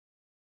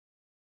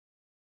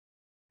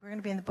We're going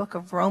to be in the book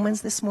of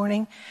Romans this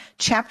morning,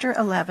 chapter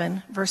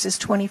 11, verses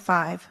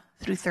 25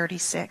 through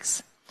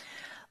 36.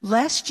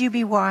 Lest you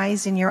be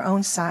wise in your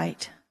own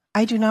sight,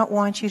 I do not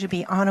want you to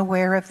be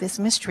unaware of this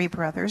mystery,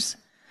 brothers.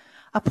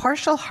 A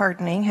partial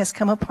hardening has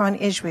come upon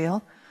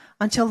Israel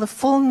until the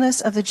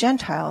fullness of the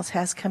Gentiles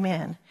has come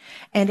in.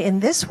 And in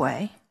this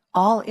way,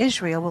 all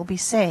Israel will be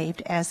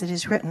saved, as it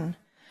is written.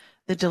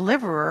 The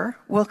deliverer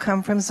will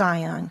come from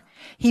Zion.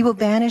 He will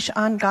banish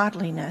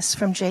ungodliness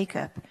from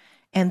Jacob.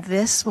 And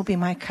this will be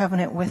my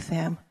covenant with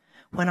them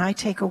when I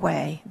take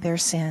away their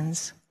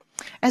sins.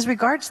 As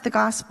regards the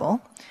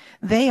gospel,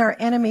 they are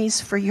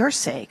enemies for your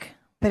sake,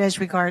 but as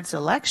regards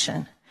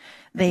election,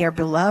 they are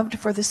beloved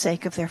for the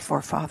sake of their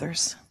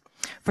forefathers.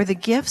 For the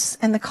gifts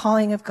and the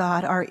calling of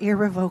God are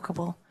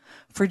irrevocable.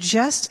 For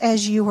just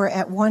as you were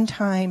at one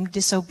time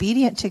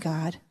disobedient to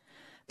God,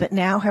 but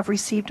now have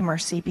received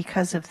mercy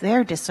because of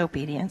their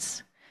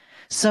disobedience,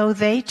 so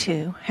they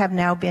too have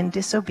now been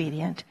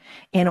disobedient,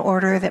 in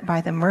order that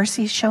by the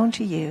mercy shown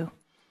to you,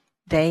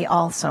 they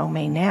also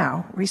may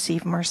now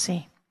receive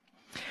mercy.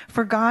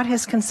 For God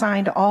has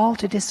consigned all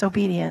to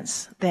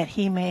disobedience, that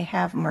he may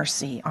have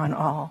mercy on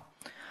all.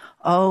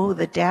 Oh,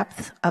 the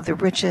depth of the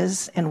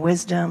riches and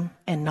wisdom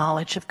and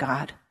knowledge of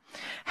God!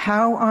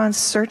 How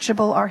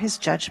unsearchable are his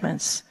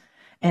judgments,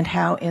 and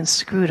how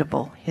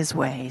inscrutable his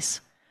ways!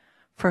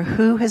 For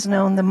who has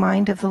known the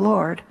mind of the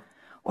Lord,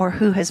 or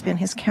who has been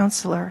his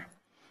counselor?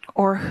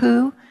 Or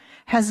who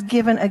has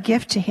given a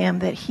gift to him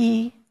that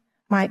he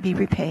might be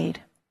repaid?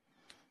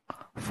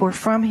 For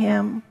from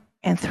him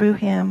and through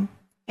him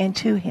and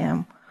to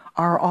him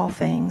are all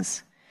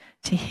things.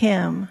 To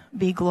him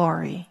be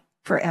glory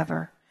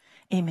forever.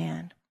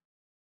 Amen.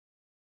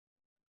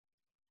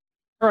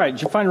 All right,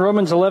 did you find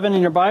Romans 11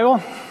 in your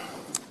Bible?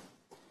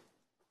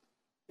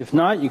 If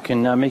not, you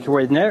can make your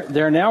way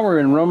there now. We're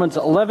in Romans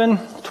 11,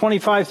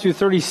 25 through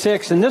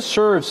 36, and this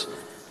serves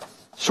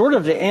sort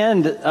of to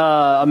end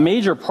a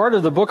major part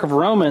of the book of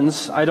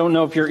Romans. I don't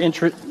know if you're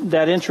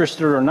that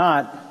interested or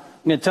not.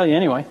 I'm going to tell you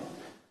anyway.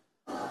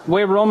 The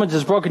way Romans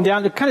is broken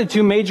down to kind of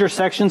two major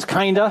sections,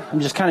 I'm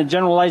just kind of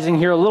generalizing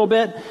here a little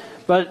bit.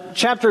 But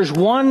chapters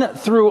 1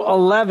 through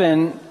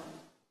 11,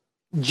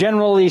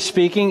 generally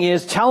speaking,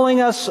 is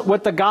telling us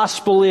what the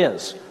gospel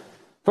is.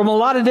 From a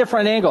lot of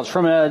different angles,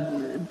 from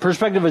a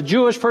perspective of a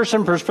Jewish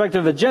person,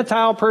 perspective of a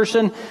Gentile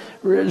person,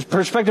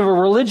 perspective of a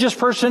religious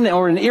person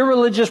or an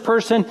irreligious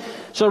person.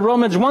 So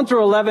Romans 1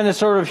 through 11 is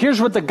sort of,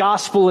 here's what the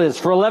gospel is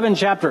for 11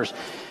 chapters.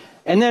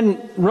 And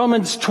then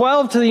Romans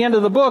 12 to the end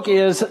of the book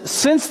is,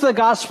 since the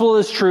gospel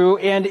is true,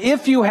 and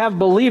if you have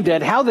believed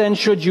it, how then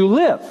should you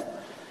live?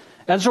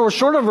 And so we're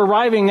sort of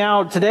arriving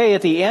now today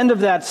at the end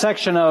of that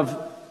section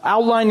of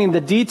outlining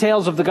the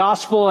details of the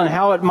gospel and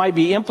how it might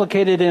be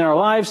implicated in our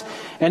lives.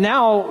 And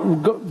now,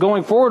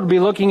 going forward, we'll be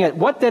looking at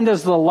what then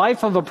does the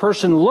life of a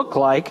person look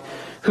like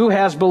who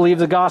has believed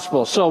the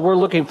gospel. So we're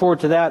looking forward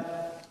to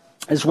that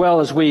as well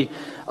as we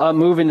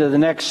move into the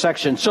next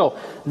section. So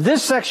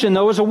this section,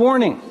 though, is a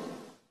warning.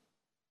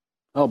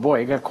 Oh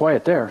boy, it got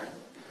quiet there.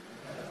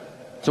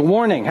 It's a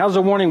warning. How does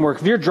a warning work?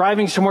 If you're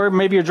driving somewhere,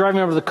 maybe you're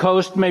driving over the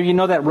coast, maybe you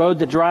know that road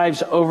that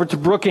drives over to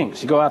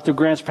Brookings. You go out through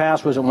Grants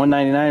Pass, was it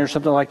 199 or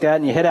something like that,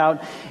 and you head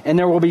out, and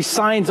there will be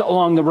signs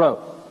along the road.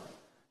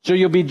 So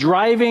you'll be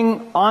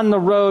driving on the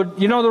road.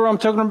 You know the road I'm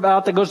talking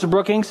about that goes to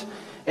Brookings?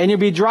 And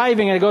you'll be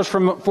driving, and it goes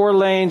from 4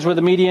 lanes with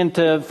a median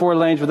to 4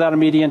 lanes without a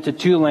median to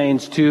 2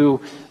 lanes to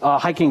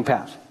hiking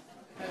paths.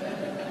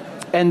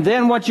 And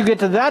then once you get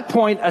to that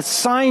point, a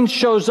sign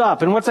shows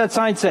up. And what's that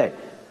sign say?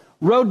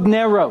 Road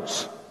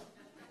narrows.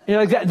 You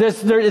know,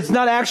 it's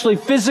not actually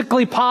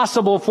physically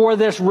possible for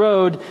this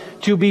road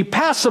to be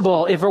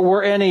passable if it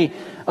were any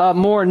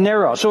more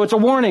narrow. So it's a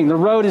warning. The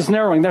road is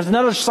narrowing. There's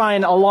another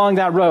sign along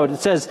that road. It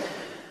says,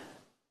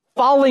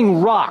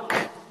 falling rock.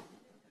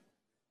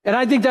 And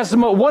I think that's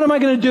what am I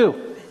going to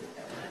do?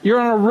 You're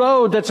on a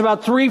road that's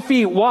about 3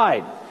 feet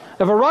wide.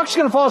 If a rock's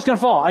going to fall, it's going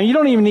to fall. And you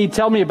don't even need to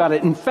tell me about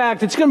it. In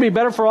fact, it's going to be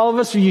better for all of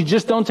us if you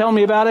just don't tell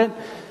me about it.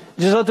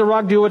 Just let the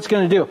rock do what it's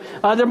going to do.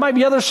 There might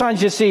be other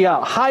signs you see.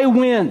 High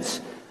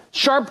winds.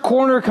 Sharp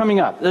corner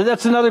coming up.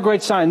 That's another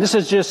great sign. This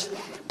is just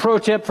pro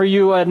tip for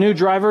you new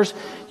drivers.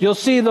 You'll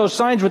see those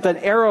signs with an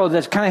arrow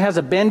that kind of has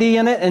a bendy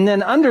in it. And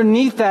then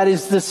underneath that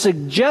is the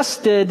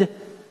suggested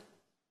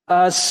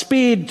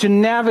speed to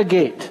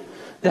navigate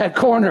that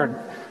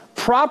corner.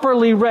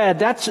 Properly read.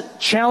 That's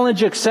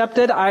challenge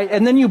accepted.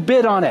 And then you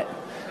bid on it.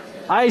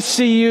 I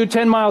see you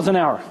 10 miles an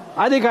hour.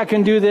 I think I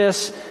can do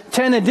this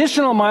 10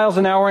 additional miles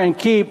an hour and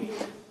keep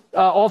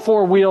all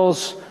 4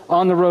 wheels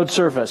on the road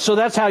surface. So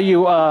that's how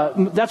you,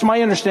 that's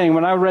my understanding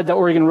when I read the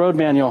Oregon Road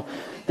Manual.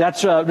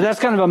 That's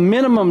kind of a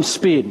minimum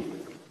speed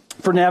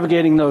for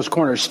navigating those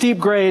corners. Steep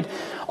grade.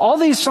 All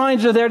these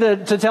signs are there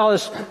to tell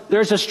us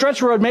there's a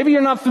stretch road. Maybe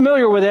you're not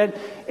familiar with it,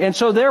 and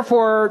so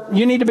therefore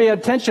you need to pay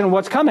attention to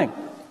what's coming.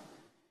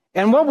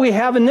 And what we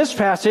have in this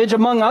passage,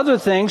 among other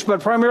things,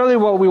 but primarily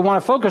what we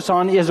want to focus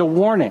on, is a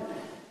warning.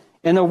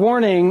 And the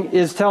warning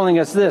is telling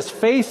us this: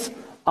 faith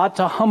ought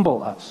to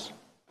humble us.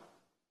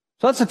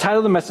 So that's the title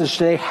of the message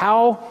today,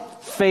 How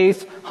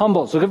Faith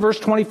Humbles. Look at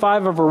verse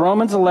 25 of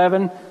Romans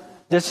 11.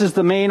 This is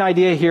the main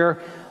idea here.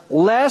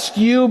 Lest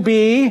you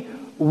be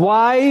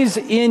wise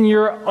in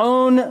your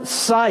own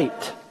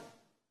sight.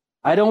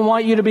 I don't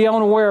want you to be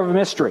unaware of a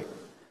mystery.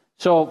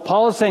 So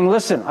Paul is saying,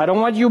 listen, I don't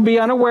want you to be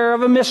unaware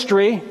of a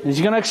mystery.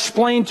 He's going to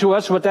explain to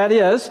us what that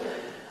is.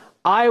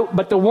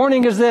 But the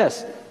warning is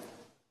this.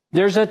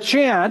 There's a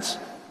chance,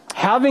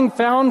 having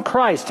found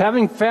Christ,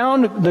 having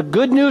found the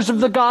good news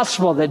of the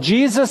gospel, that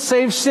Jesus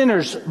saves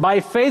sinners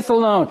by faith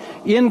alone,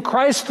 in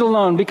Christ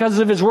alone, because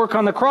of his work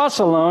on the cross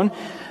alone,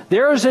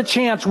 there is a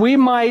chance we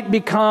might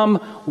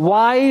become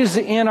wise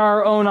in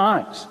our own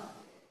eyes.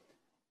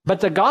 But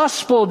the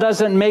gospel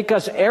doesn't make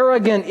us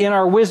arrogant in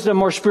our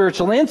wisdom or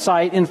spiritual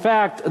insight. In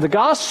fact, the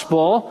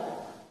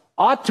gospel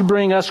ought to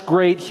bring us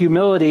great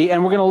humility.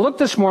 And we're going to look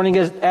this morning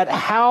at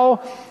how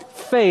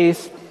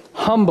faith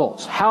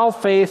humbles. How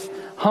faith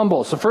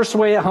humbles. The first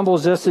way it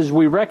humbles us is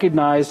we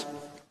recognize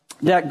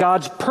that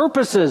God's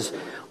purposes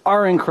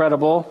are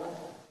incredible,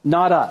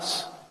 not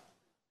us.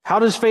 How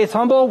does faith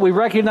humble? We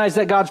recognize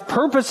that God's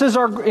purposes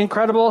are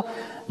incredible,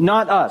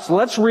 not us.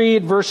 Let's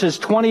read verses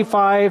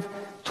 25,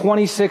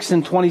 26,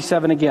 and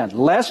 27 again.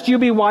 Lest you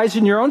be wise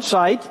in your own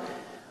sight,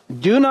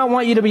 do not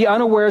want you to be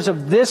unawares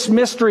of this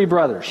mystery,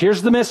 brothers.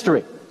 Here's the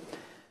mystery.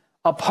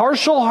 A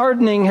partial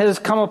hardening has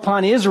come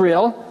upon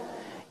Israel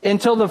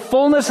until the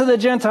fullness of the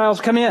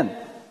Gentiles come in.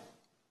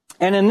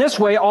 And in this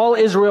way, all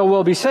Israel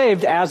will be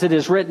saved, as it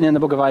is written in the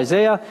book of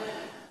Isaiah.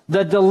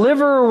 The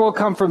deliverer will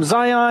come from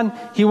Zion.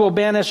 He will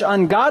banish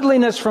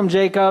ungodliness from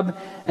Jacob.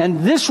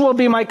 And this will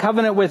be my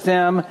covenant with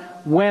them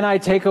when I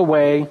take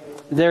away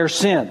their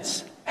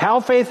sins. How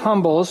faith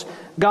humbles.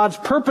 God's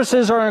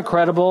purposes are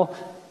incredible,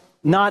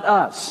 not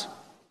us.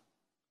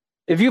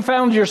 If you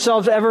found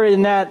yourselves ever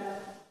in that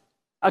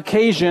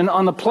occasion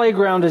on the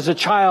playground as a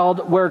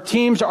child where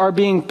teams are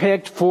being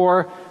picked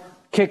for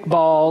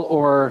kickball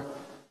or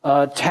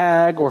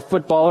tag or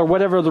football or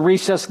whatever the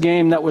recess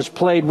game that was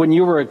played when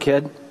you were a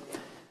kid,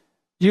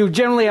 you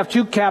generally have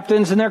two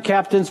captains, and they're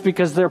captains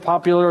because they're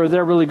popular or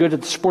they're really good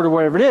at the sport or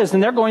whatever it is,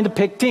 and they're going to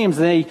pick teams.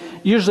 And they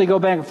usually go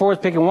back and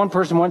forth picking one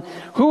person.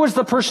 Who is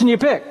the person you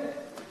pick?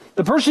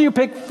 The person you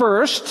pick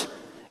first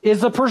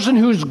is the person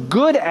who's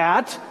good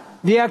at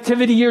the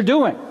activity you're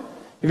doing.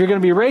 If you're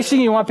going to be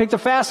racing, you want to pick the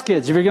fast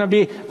kids. If you're going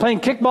to be playing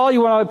kickball, you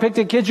want to pick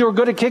the kids who are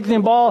good at kicking the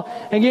ball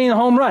and getting a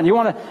home run.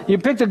 You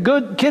pick the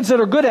good kids that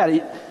are good at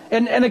it.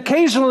 And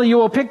occasionally you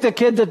will pick the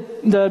kid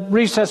that the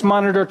recess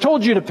monitor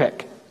told you to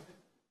pick.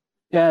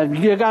 Yeah,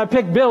 you got to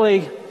pick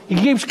Billy. He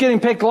keeps getting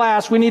picked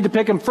last. We need to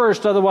pick him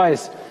first,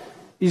 otherwise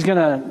he's going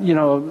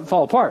to,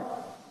 fall apart.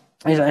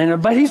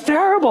 But he's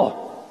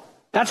terrible.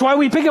 That's why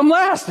we pick him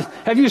last.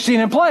 Have you seen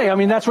him play? I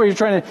mean, that's where you're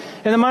trying to...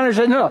 And the monitor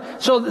said, no.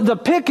 So the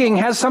picking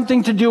has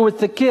something to do with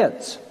the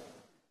kids.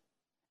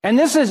 And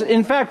this is,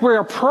 in fact, we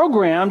are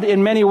programmed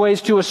in many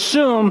ways to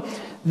assume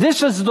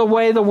this is the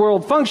way the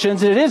world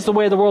functions. It is the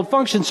way the world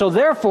functions. So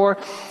therefore,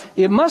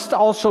 it must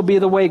also be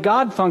the way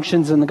God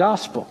functions in the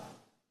gospel.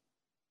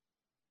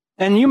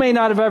 And you may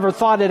not have ever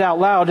thought it out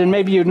loud, and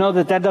maybe you know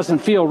that doesn't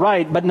feel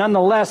right, but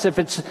nonetheless, if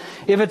it's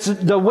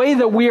the way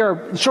that we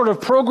are sort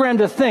of programmed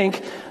to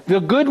think, the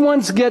good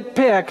ones get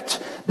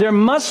picked, there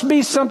must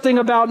be something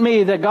about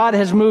me that God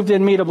has moved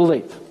in me to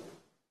believe.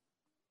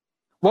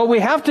 What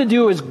we have to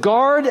do is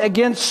guard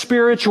against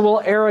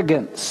spiritual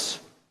arrogance.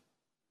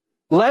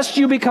 Lest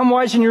you become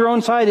wise in your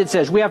own sight, it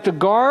says. We have to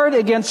guard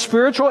against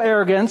spiritual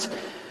arrogance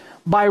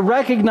by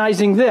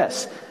recognizing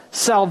this.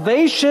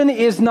 Salvation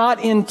is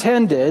not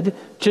intended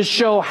to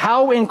show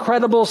how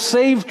incredible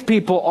saved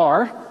people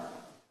are.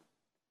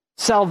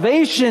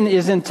 Salvation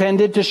is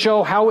intended to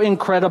show how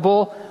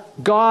incredible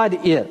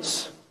God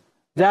is.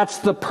 That's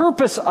the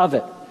purpose of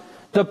it.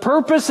 The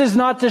purpose is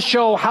not to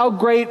show how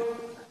great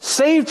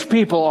saved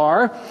people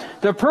are.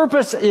 The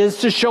purpose is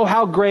to show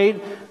how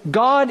great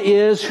God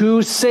is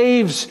who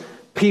saves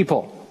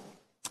people.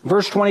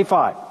 Verse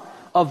 25.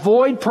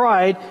 Avoid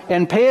pride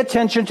and pay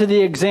attention to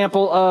the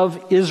example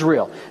of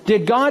Israel.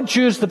 Did God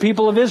choose the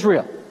people of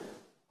Israel?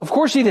 Of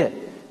course he did.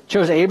 He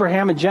chose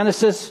Abraham in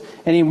Genesis,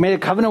 and he made a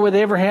covenant with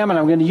Abraham, and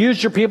I'm going to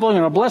use your people, I'm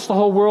going to bless the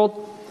whole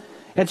world.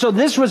 And so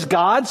this was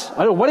God's,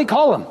 what do you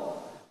call them?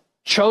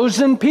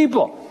 Chosen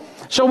people.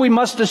 So we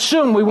must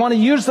assume we want to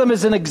use them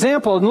as an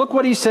example. And look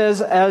what he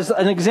says as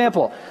an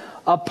example.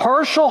 A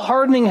partial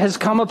hardening has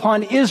come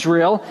upon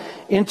Israel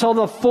until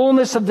the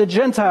fullness of the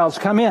Gentiles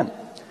come in.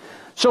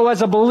 So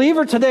as a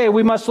believer today,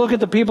 we must look at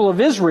the people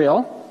of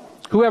Israel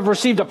who have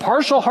received a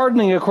partial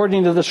hardening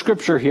according to the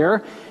scripture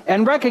here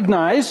and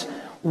recognize,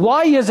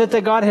 why is it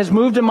that God has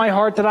moved in my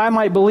heart that I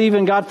might believe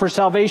in God for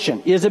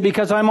salvation? Is it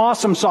because I'm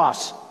awesome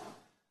sauce?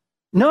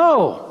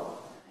 No.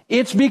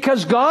 It's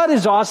because God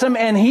is awesome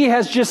and he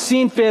has just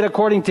seen fit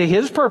according to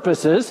his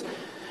purposes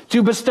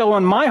to bestow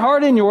on my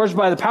heart and yours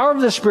by the power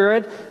of the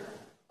Spirit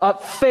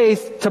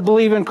faith to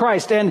believe in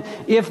Christ. And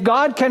if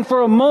God can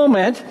for a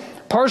moment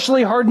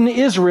partially harden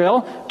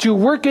Israel to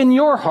work in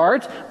your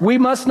heart, we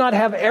must not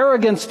have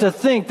arrogance to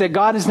think that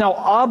God is now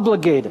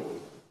obligated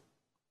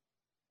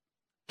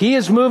He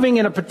is moving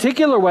in a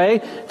particular way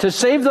to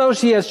save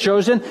those he has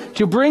chosen,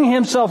 to bring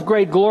himself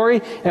great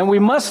glory, and we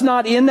must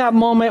not, in that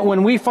moment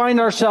when we find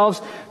ourselves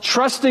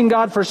trusting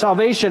God for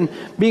salvation,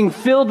 being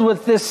filled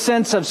with this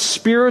sense of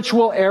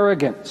spiritual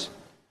arrogance,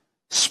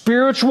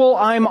 spiritual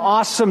I'm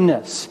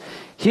awesomeness.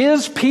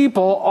 His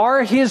people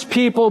are his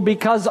people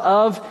because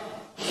of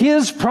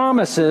his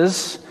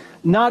promises,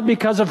 not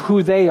because of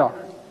who they are.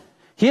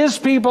 His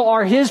people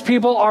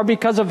are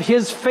because of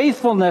his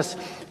faithfulness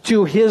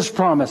to his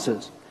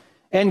promises.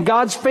 And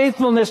God's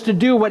faithfulness to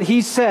do what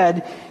he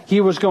said he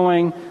was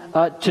going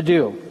to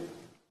do.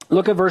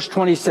 Look at verse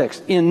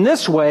 26. In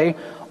this way,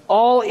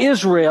 all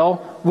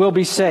Israel will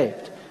be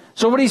saved.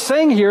 So what he's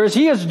saying here is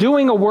he is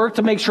doing a work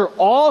to make sure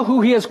all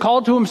who he has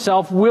called to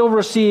himself will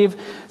receive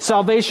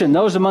salvation.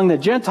 Those among the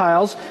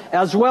Gentiles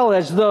as well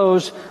as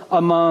those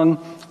among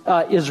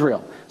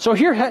Israel. So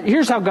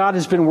here's how God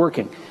has been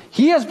working.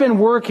 He has been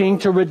working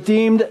to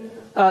redeem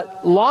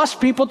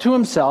lost people to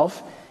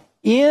himself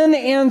in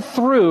and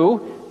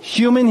through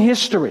human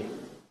history.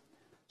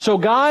 So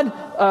God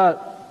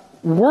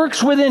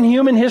works within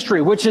human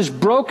history, which is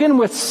broken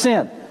with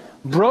sin,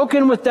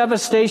 broken with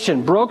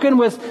devastation, broken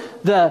with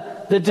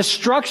the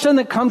destruction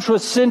that comes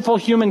with sinful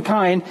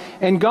humankind.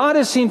 And God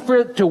has seen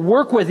fit to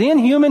work within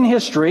human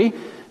history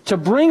to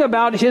bring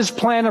about his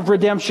plan of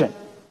redemption.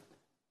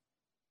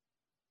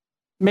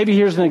 Maybe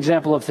here's an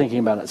example of thinking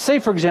about it. Say,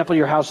 for example,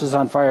 your house is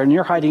on fire and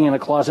you're hiding in a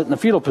closet in the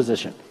fetal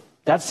position.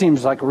 That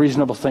seems like a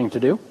reasonable thing to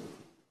do.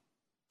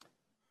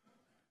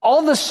 All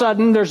of a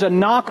sudden, there's a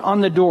knock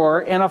on the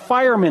door and a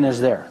fireman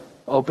is there.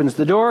 Opens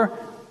the door.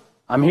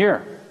 I'm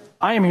here.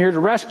 I am here to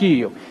rescue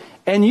you.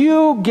 And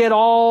you get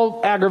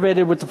all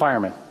aggravated with the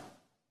fireman.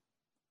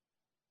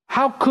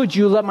 How could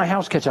you let my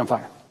house catch on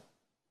fire?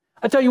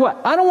 I tell you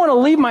what, I don't want to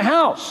leave my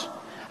house.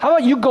 How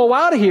about you go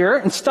out of here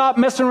and stop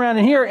messing around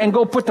in here and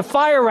go put the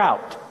fire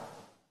out?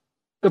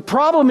 The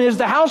problem is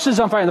the house is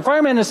on fire. The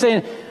fireman is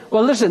saying,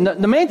 well, listen,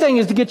 the main thing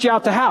is to get you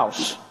out the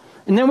house.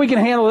 And then we can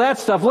handle that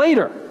stuff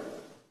later.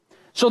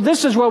 So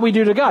this is what we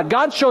do to God.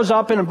 God shows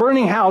up in a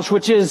burning house,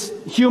 which is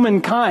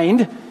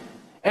humankind,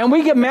 and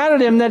we get mad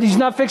at him that he's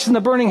not fixing the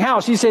burning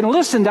house. He's saying,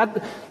 listen,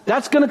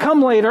 that's going to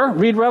come later.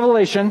 Read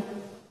Revelation.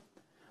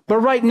 But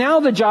right now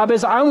the job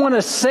is I want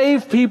to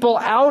save people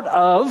out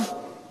of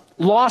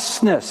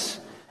lostness,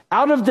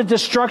 out of the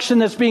destruction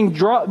that's being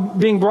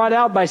brought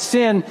out by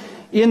sin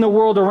in the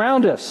world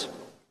around us.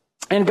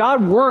 And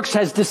God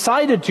has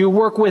decided to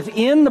work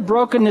within the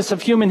brokenness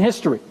of human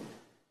history.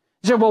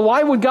 You say, well,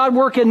 why would God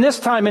work in this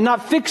time and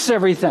not fix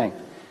everything?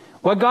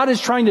 What God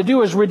is trying to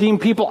do is redeem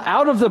people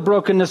out of the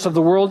brokenness of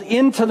the world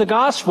into the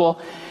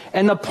gospel.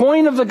 And the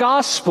point of the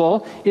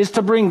gospel is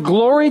to bring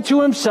glory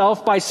to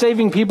himself by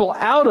saving people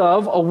out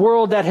of a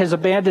world that has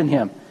abandoned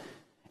him.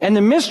 And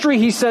the mystery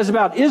he says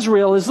about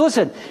Israel is,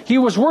 listen, he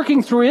was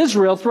working through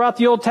Israel throughout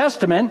the Old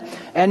Testament,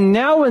 and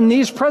now in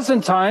these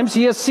present times,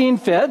 he has seen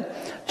fit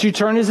to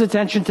turn his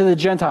attention to the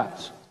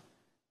Gentiles.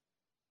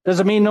 Does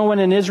it mean no one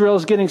in Israel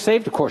is getting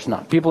saved? Of course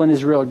not. People in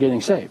Israel are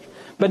getting saved.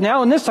 But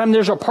now in this time,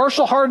 there's a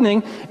partial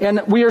hardening,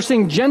 and we are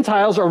seeing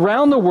Gentiles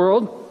around the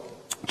world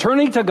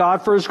turning to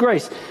God for his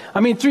grace.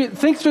 I mean,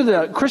 think through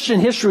the Christian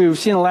history we've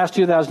seen in the last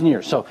 2,000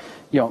 years. So,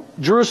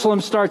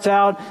 Jerusalem starts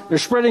out, they're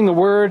spreading the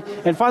word,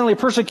 and finally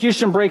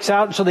persecution breaks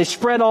out, so they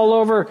spread all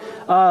over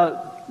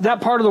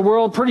that part of the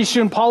world. Pretty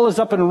soon Paul is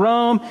up in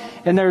Rome,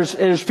 and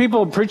there's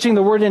people preaching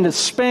the word into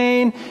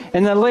Spain,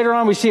 and then later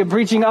on we see him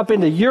preaching up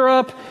into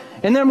Europe.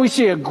 And then we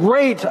see a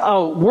great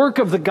work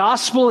of the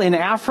gospel in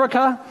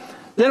Africa.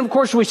 Then, of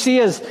course, we see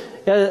as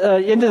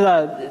into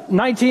the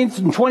 19th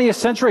and 20th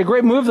century, a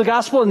great move of the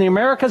gospel in the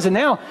Americas. And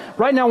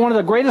right now, one of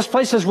the greatest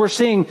places we're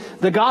seeing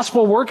the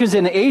gospel work is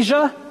in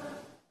Asia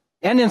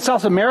and in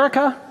South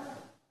America.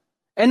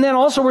 And then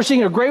also we're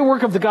seeing a great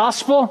work of the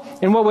gospel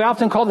in what we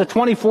often call the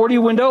 2040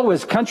 window,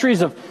 with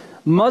countries of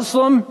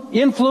Muslim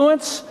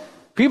influence.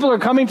 People are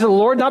coming to the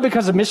Lord not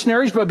because of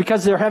missionaries, but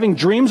because they're having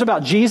dreams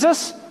about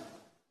Jesus.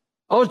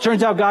 Oh, it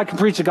turns out God can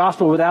preach the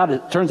gospel without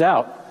it, turns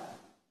out.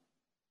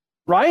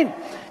 Right?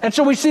 And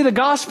so we see the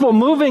gospel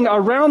moving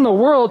around the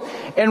world.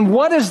 And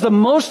what is the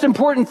most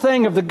important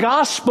thing of the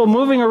gospel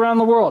moving around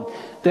the world?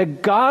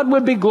 That God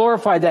would be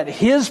glorified, that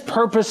his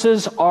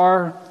purposes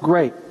are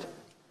great.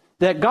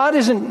 That God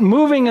isn't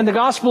moving in the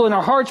gospel in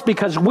our hearts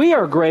because we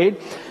are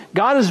great.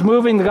 God is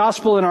moving the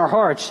gospel in our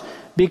hearts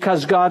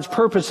because God's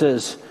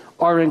purposes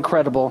are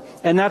incredible.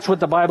 And that's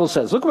what the Bible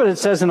says. Look what it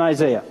says in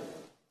Isaiah.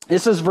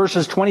 This is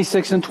verses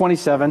 26 and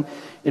 27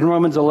 in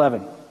Romans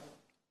 11.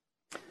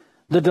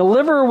 The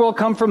deliverer will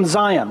come from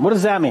Zion. What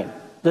does that mean?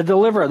 The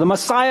deliverer, the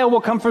Messiah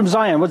will come from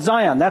Zion. What's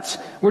Zion? That's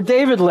where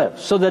David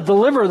lives. So the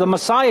deliverer, the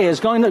Messiah,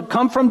 is going to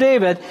come from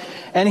David,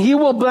 and he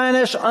will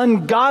banish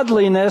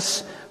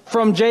ungodliness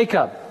from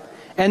Jacob.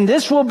 And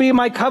this will be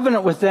my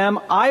covenant with them.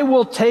 I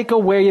will take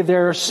away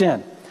their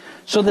sin.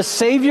 So the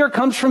Savior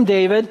comes from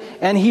David,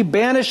 and he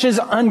banishes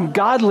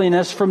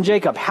ungodliness from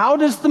Jacob. How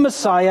does the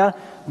Messiah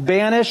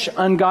banish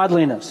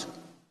ungodliness?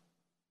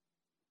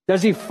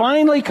 Does he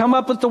finally come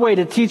up with the way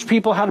to teach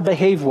people how to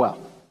behave well?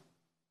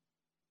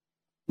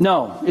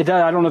 No, I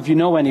don't know if you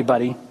know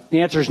anybody.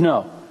 The answer is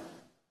no.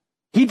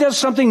 He does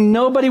something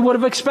nobody would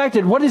have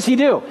expected. What does he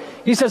do?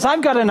 He says,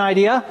 I've got an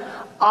idea.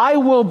 I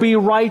will be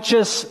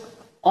righteous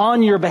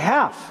on your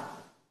behalf.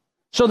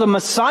 So the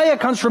Messiah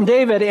comes from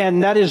David,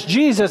 and that is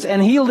Jesus,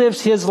 and he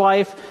lives his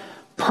life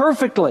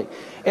perfectly.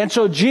 And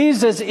so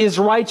Jesus is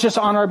righteous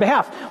on our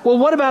behalf. Well,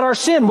 what about our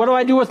sin? What do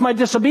I do with my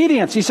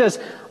disobedience? He says,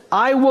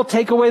 I will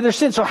take away their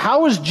sin. So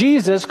how is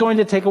Jesus going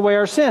to take away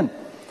our sin?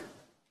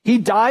 He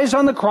dies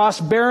on the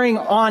cross, bearing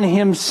on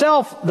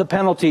himself the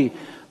penalty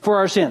for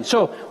our sin.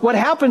 So what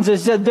happens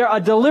is that a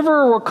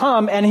deliverer will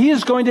come, and he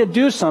is going to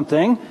do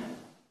something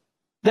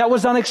that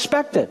was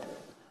unexpected.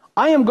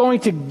 I am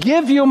going to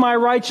give you my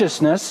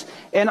righteousness,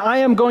 and I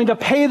am going to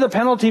pay the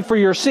penalty for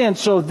your sin.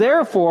 So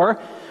therefore,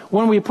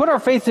 when we put our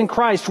faith in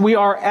Christ, we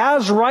are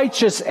as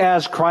righteous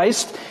as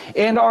Christ,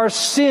 and our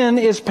sin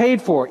is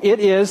paid for. It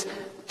is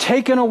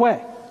taken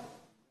away.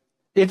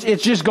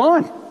 It's just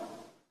gone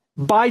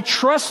by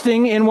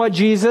trusting in what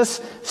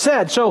Jesus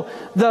said. So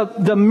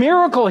the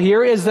miracle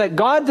here is that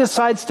God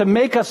decides to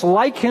make us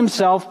like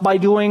himself by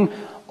doing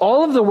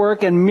all of the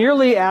work and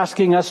merely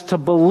asking us to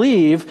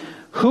believe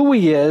who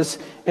he is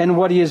and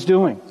what he is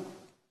doing.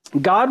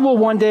 God will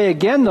one day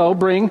again, though,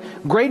 bring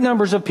great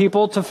numbers of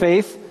people to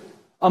faith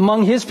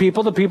among his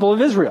people, the people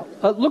of Israel.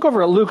 Look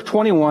over at Luke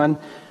 21,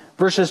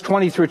 verses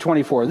 20 through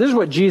 24. This is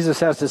what Jesus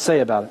has to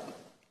say about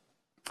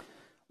it.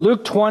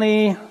 Luke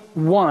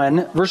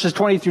 21, verses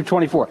 20 through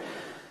 24.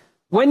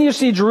 When you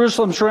see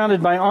Jerusalem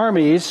surrounded by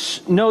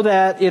armies, know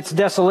that its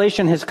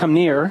desolation has come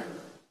near.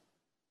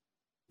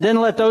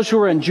 Then let those who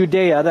are in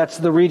Judea, that's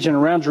the region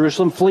around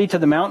Jerusalem, flee to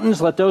the mountains.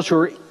 Let those who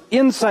are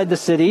inside the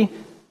city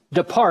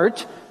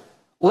depart.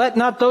 Let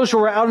not those who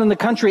are out in the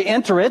country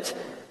enter it,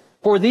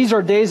 for these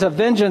are days of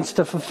vengeance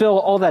to fulfill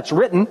all that's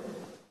written.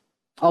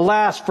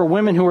 Alas, for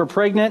women who are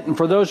pregnant and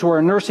for those who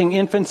are nursing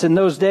infants in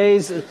those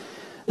days,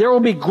 there will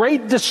be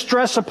great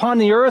distress upon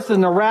the earth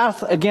and the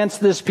wrath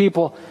against this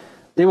people.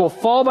 They will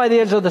fall by the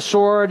edge of the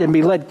sword and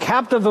be led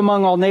captive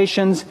among all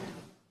nations.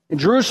 And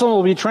Jerusalem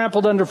will be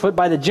trampled underfoot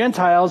by the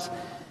Gentiles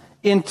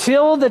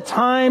until the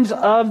times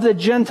of the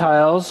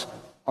Gentiles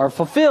are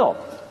fulfilled.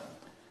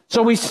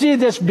 So we see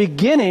this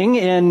beginning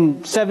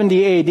in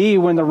 70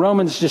 AD when the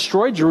Romans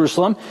destroyed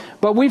Jerusalem,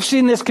 but we've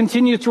seen this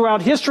continue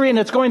throughout history, and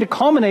it's going to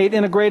culminate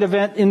in a great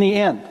event in the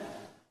end.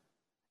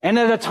 And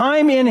at a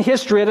time in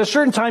history, at a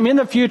certain time in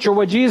the future,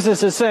 what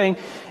Jesus is saying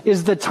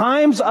is the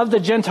times of the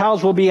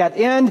Gentiles will be at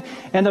end,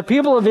 and the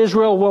people of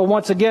Israel will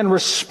once again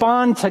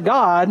respond to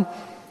God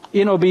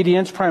in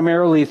obedience,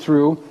 primarily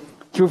through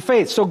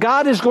faith. So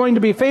God is going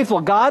to be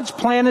faithful. God's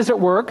plan is at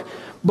work,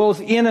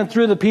 both in and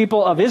through the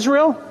people of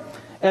Israel,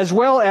 as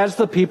well as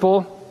the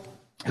people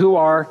who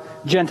are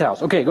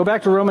Gentiles. Okay, go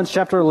back to Romans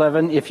chapter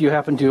 11 if you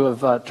happen to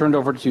have turned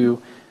over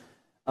to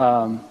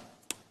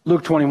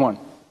Luke 21.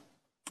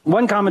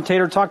 One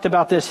commentator talked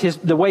about this,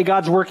 the way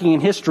God's working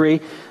in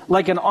history,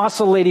 like an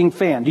oscillating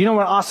fan. Do you know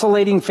what an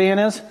oscillating fan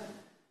is?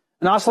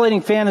 An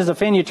oscillating fan is a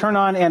fan you turn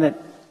on and it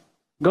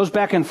goes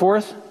back and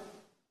forth.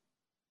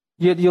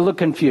 You look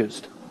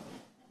confused.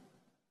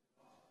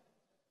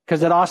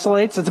 Because it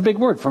oscillates. It's a big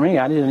word for me.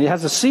 It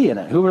has a C in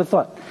it. Who would have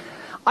thought?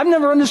 I've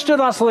never understood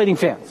oscillating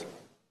fans.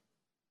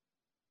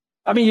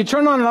 I mean, you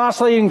turn on an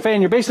oscillating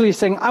fan, you're basically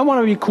saying, I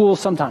want to be cool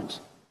sometimes.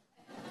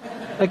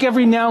 Like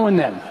every now and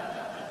then,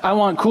 I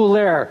want cool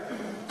air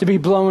to be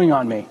blowing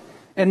on me.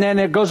 And then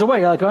it goes away.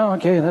 You're like, oh,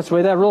 okay, that's the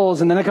way that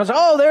rolls. And then it comes,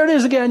 oh, there it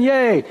is again,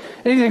 yay.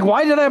 And you think,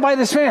 why did I buy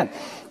this fan?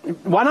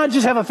 Why not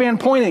just have a fan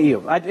point at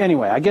you?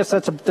 Anyway, I guess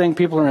that's a thing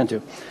people are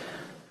into.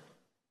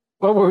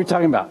 What were we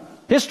talking about?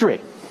 History.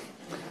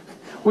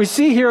 We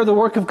see here the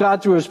work of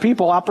God through his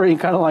people operating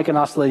kind of like an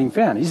oscillating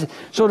fan.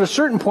 So at a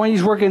certain point,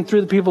 he's working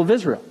through the people of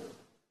Israel.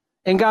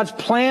 And God's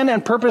plan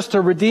and purpose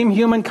to redeem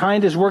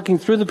humankind is working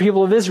through the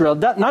people of Israel,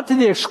 not to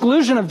the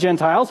exclusion of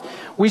Gentiles.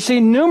 We see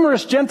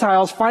numerous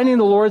Gentiles finding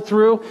the Lord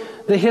through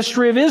the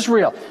history of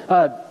Israel,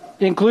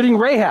 including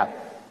Rahab.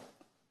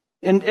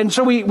 And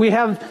so we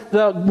have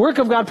the work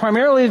of God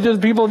primarily to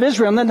the people of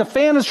Israel, and then the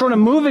fan is sort of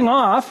moving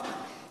off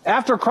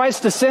after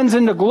Christ ascends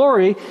into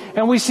glory,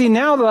 and we see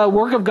now the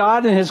work of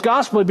God and his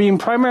gospel being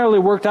primarily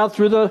worked out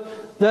through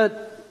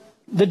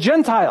the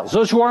Gentiles,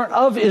 those who aren't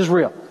of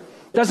Israel.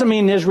 Doesn't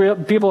mean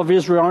people of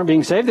Israel aren't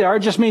being saved. They are. It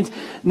just means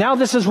now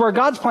this is where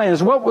God's plan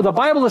is. What the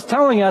Bible is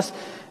telling us,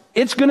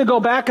 it's going to go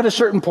back at a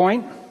certain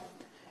point.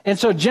 And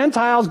so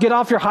Gentiles, get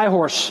off your high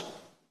horse.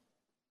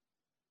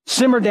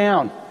 Simmer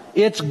down.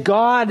 It's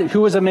God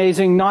who is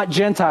amazing, not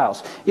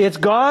Gentiles. It's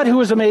God who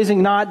is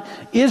amazing, not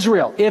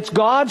Israel. It's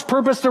God's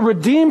purpose to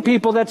redeem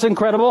people that's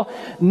incredible,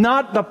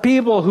 not the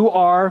people who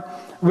are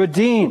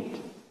redeemed.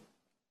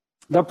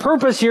 The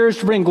purpose here is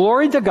to bring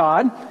glory to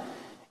God,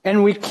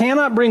 and we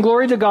cannot bring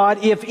glory to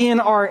God if in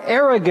our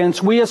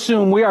arrogance we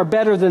assume we are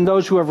better than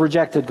those who have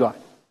rejected God.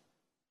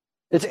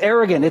 It's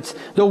arrogant.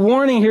 The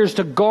warning here is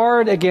to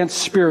guard against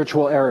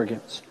spiritual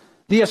arrogance.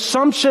 The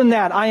assumption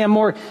that I am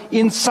more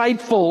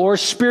insightful or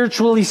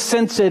spiritually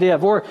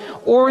sensitive or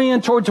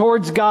oriented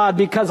towards God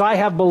because I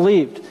have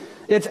believed.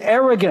 It's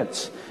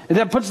arrogance. And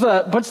that puts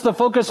the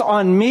focus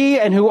on me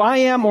and who I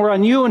am, or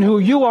on you and who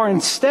you are,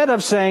 instead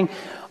of saying,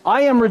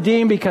 I am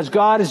redeemed because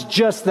God is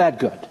just that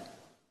good.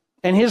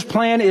 And his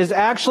plan is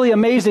actually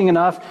amazing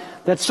enough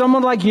that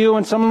someone like you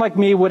and someone like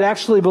me would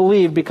actually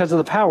believe because of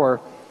the power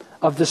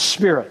of the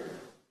Spirit.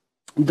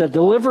 The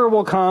deliverer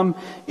will come,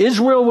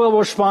 Israel will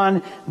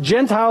respond,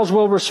 Gentiles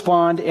will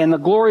respond, and the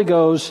glory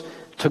goes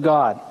to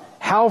God.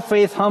 How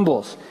faith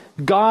humbles.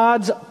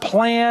 God's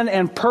plan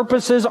and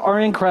purposes are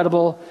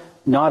incredible,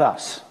 not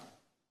us.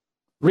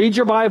 Read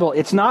your Bible.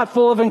 It's not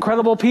full of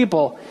incredible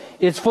people.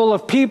 It's full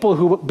of people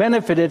who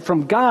benefited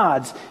from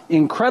God's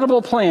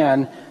incredible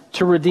plan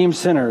to redeem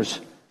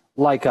sinners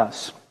like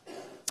us.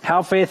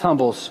 How faith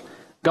humbles.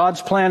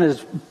 God's plan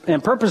is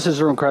and purposes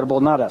are incredible,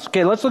 not us.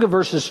 Okay, let's look at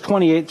verses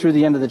 28 through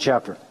the end of the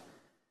chapter.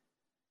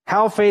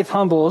 How faith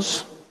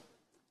humbles.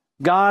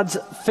 God's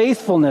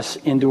faithfulness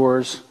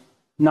endures,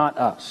 not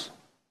us.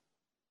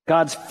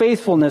 God's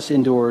faithfulness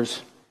endures,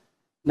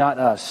 not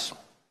us.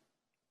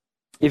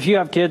 If you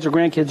have kids or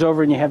grandkids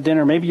over and you have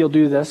dinner, maybe you'll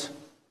do this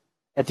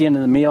at the end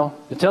of the meal.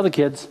 You'll tell the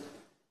kids,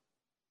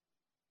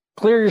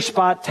 clear your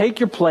spot, take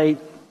your plate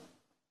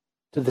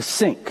to the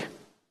sink,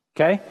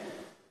 okay?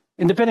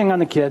 And depending on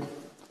the kid,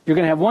 you're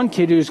going to have one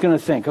kid who's going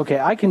to think, okay,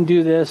 I can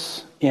do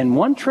this in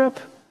one trip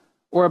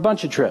or a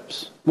bunch of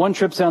trips. One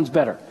trip sounds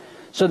better.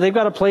 So they've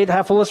got a plate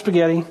half full of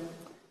spaghetti.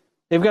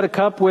 They've got a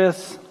cup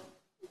with,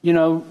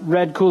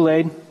 red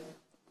Kool-Aid.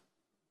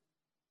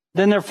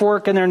 Then their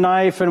fork and their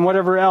knife and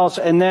whatever else.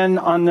 And then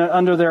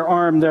under their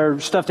arm, their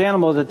stuffed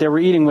animal that they were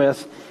eating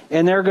with.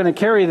 And they're going to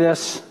carry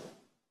this.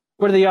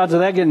 What are the odds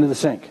of that getting to the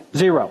sink?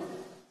 0.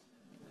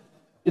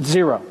 It's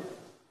 0.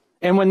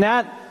 And when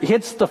that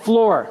hits the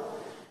floor,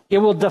 it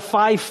will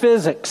defy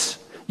physics.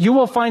 You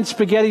will find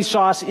spaghetti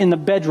sauce in the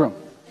bedroom.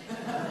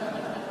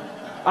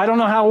 I don't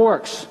know how it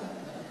works.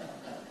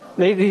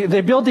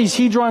 They build these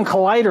Hadron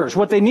Colliders.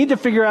 What they need to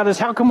figure out is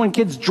how come when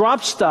kids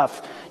drop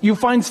stuff, you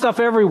find stuff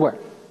everywhere.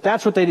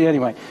 That's what they do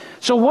anyway.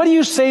 So what do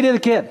you say to the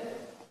kid?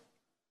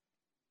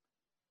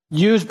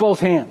 Use both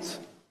hands.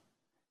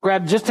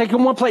 Just take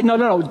one plate.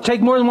 No. Take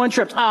more than one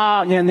trip.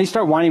 And they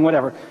start whining,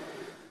 whatever.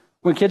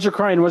 When kids are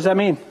crying, what does that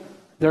mean?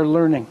 They're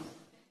learning.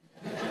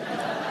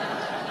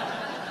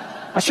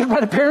 I should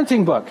write a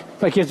parenting book.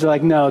 My kids are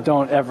like, no,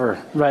 don't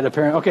ever write a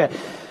parent. Okay.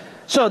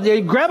 So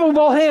they grab them with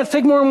both hands,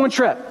 take more than one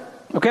trip.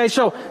 Okay.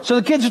 So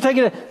the kids are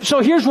taking it.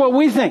 So here's what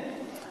we think.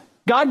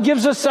 God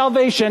gives us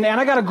salvation, and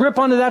I got to grip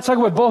onto that sucker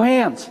with both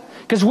hands.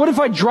 Because what if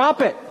I drop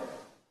it?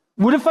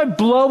 What if I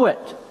blow it?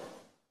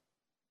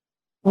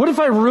 What if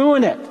I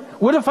ruin it?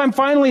 What if I'm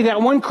finally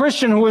that one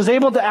Christian who was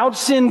able to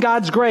out-sin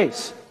God's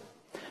grace?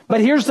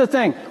 But here's the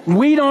thing.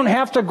 We don't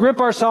have to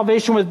grip our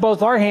salvation with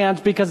both our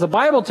hands because the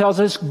Bible tells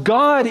us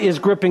God is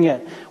gripping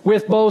it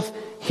with both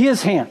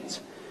his hands.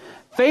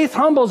 Faith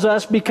humbles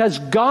us because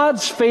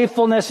God's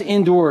faithfulness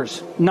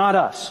endures, not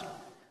us.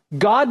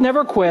 God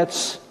never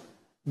quits.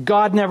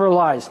 God never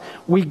lies.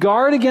 We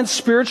guard against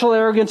spiritual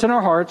arrogance in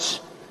our hearts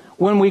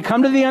when we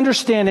come to the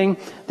understanding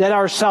that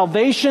our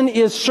salvation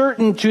is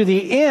certain to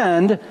the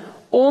end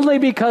only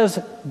because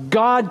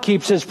God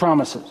keeps his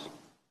promises.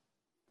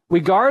 We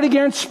guard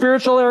against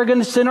spiritual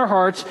arrogance in our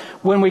hearts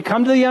when we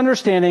come to the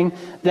understanding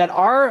that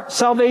our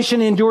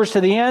salvation endures to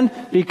the end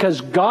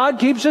because God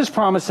keeps his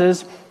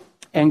promises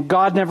and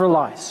God never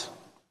lies.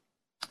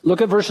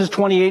 Look at verses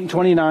 28 and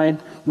 29,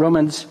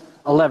 Romans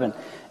 11.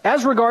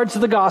 As regards to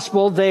the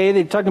gospel,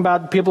 they're talking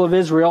about the people of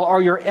Israel,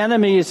 are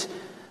enemies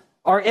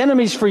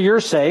for your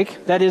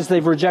sake. That is,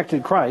 they've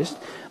rejected Christ.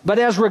 But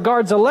as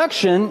regards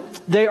election,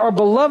 they are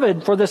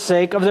beloved for the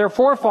sake of their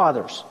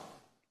forefathers.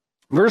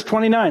 Verse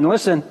 29,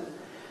 listen.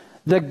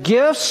 The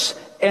gifts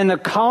and the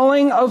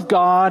calling of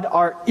God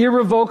are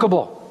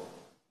irrevocable.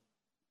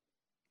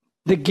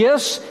 The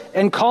gifts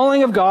and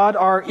calling of God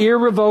are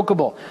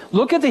irrevocable.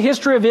 Look at the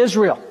history of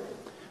Israel.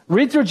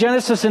 Read through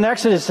Genesis and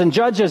Exodus and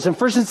Judges and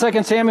 1 and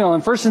 2 Samuel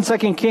and 1 and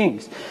 2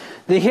 Kings.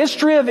 The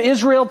history of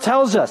Israel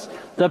tells us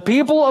the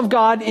people of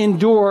God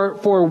endure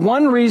for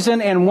one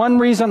reason and one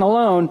reason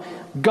alone.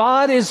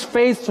 God is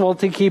faithful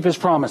to keep his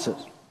promises.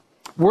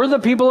 Were the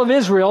people of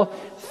Israel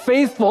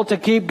faithful to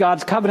keep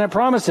God's covenant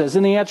promises?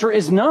 And the answer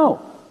is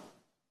no.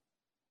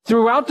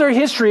 Throughout their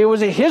history, it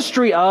was a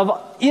history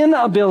of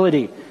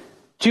inability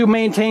to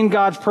maintain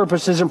God's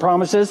purposes and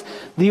promises.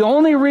 The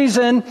only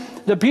reason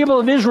the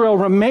people of Israel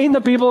remain the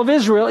people of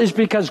Israel is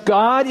because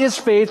God is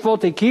faithful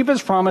to keep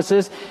his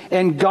promises,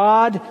 and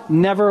God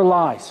never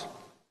lies.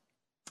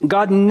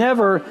 God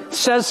never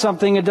says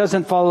something and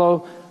doesn't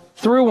follow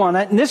through on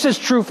it. And this is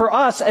true for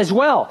us as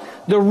well.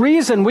 The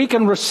reason we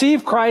can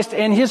receive Christ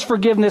and his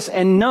forgiveness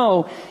and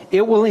know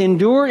it will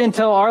endure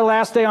until our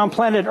last day on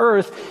planet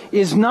Earth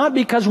is not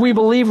because we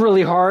believe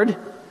really hard.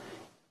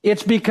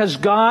 It's because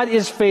God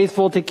is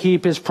faithful to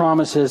keep his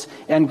promises,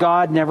 and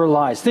God never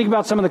lies. Think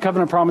about some of the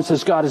covenant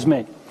promises God has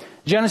made.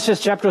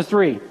 Genesis chapter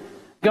 3.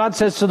 God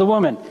says to the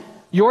woman,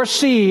 your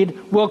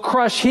seed will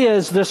crush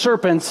the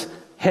serpent's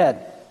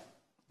head.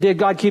 Did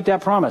God keep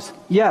that promise?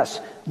 Yes.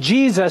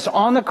 Jesus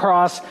on the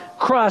cross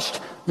crushed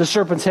the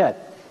serpent's head.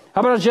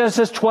 How about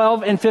Genesis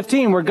 12 and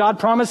 15, where God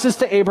promises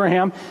to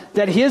Abraham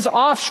that his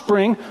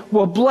offspring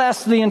will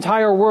bless the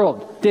entire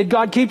world? Did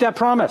God keep that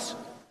promise?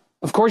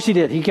 Of course he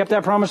did. He kept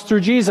that promise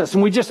through Jesus.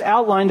 And we just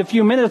outlined a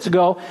few minutes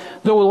ago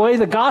the way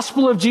the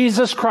gospel of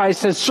Jesus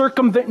Christ has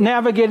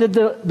circumnavigated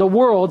the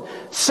world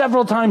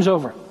several times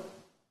over.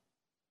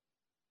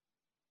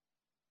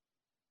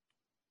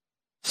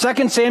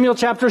 2 Samuel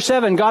chapter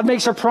 7, God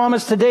makes a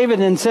promise to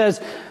David and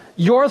says,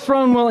 your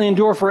throne will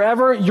endure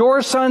forever.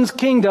 Your son's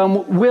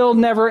kingdom will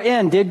never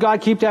end. Did God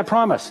keep that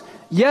promise?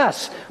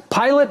 Yes.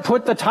 Pilate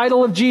put the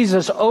title of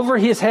Jesus over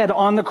his head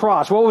on the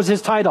cross. What was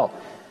his title?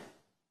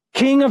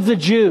 King of the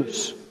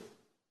Jews.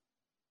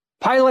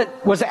 Pilate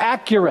was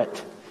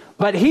accurate,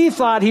 but he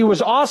thought he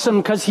was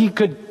awesome because he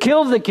could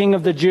kill the King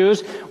of the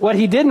Jews. What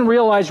he didn't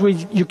realize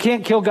was you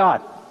can't kill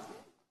God.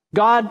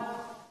 God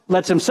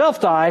lets himself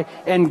die,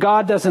 and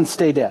God doesn't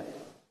stay dead.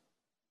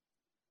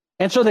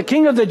 And so the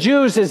King of the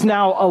Jews is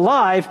now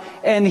alive,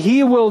 and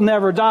he will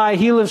never die.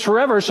 He lives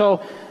forever.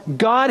 So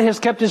God has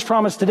kept his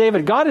promise to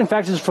David. God, in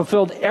fact, has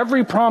fulfilled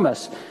every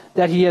promise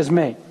that he has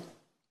made.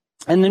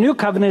 And the new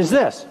covenant is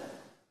this.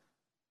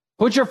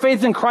 Put your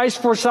faith in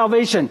Christ for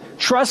salvation.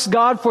 Trust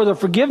God for the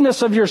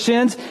forgiveness of your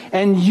sins,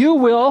 and you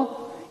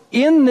will,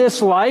 in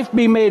this life,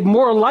 be made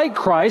more like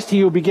Christ. He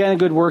who began a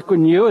good work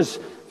in you is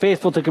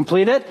faithful to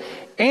complete it.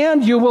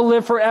 And you will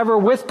live forever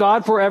with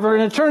God forever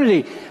in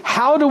eternity.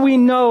 How do we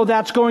know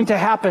that's going to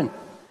happen?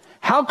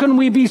 How can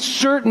we be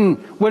certain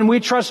when we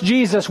trust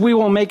Jesus we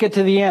will make it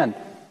to the end?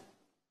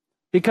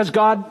 Because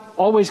God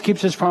always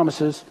keeps his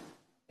promises,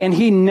 and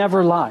he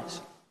never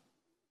lies.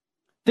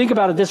 Think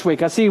about it this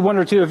week. I see one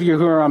or two of you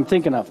who I'm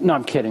thinking of. No,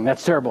 I'm kidding.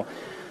 That's terrible.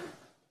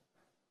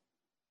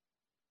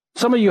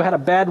 Some of you had a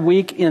bad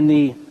week in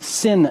the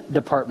sin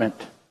department.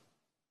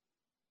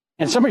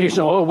 And some of you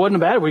say, oh, it wasn't a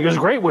bad week. It was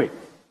a great week.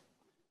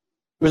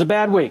 It was a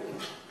bad week.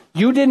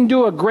 You didn't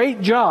do a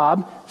great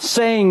job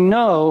saying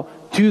no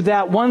to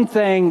that one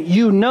thing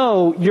you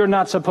know you're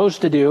not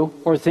supposed to do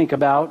or think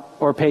about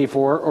or pay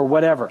for or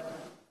whatever.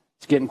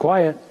 It's getting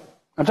quiet.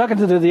 I'm talking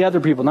to the other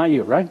people, not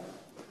you, right?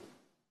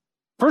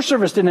 First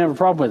service didn't have a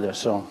problem with this,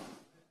 so.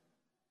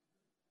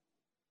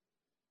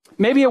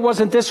 Maybe it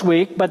wasn't this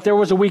week, but there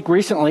was a week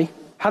recently.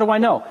 How do I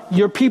know?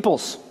 Your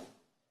people's.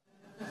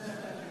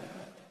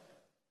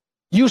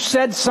 You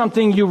said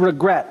something you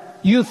regret.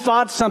 You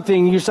thought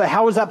something, you said,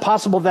 how is that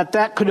possible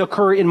that could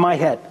occur in my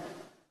head?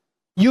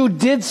 You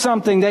did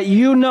something that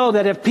you know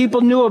that if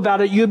people knew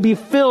about it, you'd be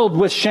filled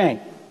with shame.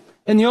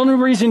 And the only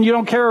reason you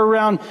don't carry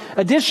around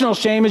additional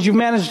shame is you've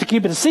managed to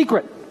keep it a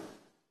secret.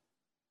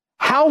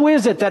 How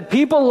is it that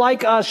people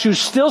like us who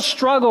still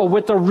struggle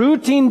with the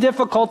routine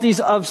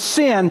difficulties of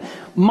sin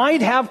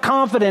might have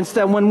confidence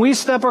that when we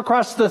step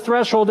across the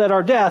threshold at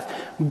our death,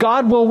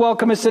 God will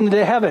welcome us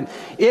into heaven?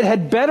 It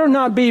had better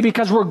not be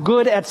because we're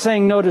good at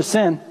saying no to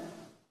sin.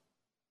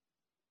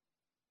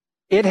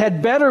 It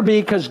had better be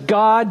because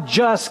God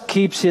just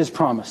keeps his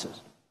promises.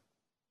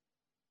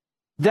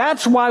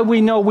 That's why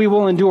we know we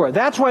will endure.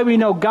 That's why we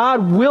know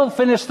God will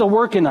finish the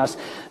work in us.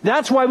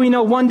 That's why we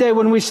know one day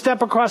when we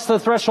step across the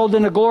threshold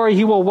into glory,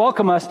 he will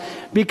welcome us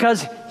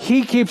because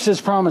he keeps his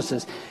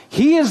promises.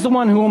 He is the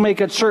one who will make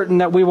it certain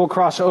that we will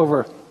cross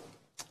over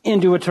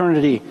into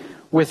eternity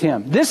with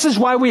him. This is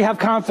why we have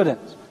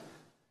confidence.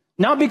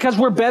 Not because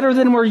we're better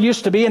than we're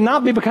used to be, and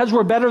not because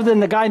we're better than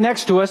the guy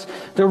next to us.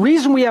 The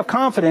reason we have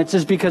confidence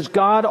is because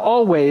God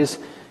always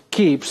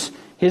keeps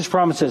his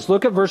promises.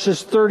 Look at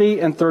verses 30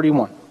 and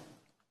 31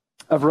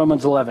 of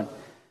Romans 11.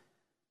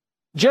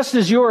 Just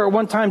as you were at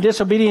one time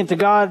disobedient to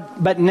God,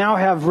 but now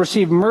have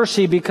received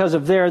mercy because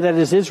of that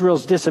is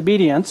Israel's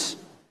disobedience,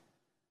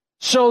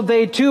 so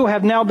they too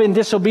have now been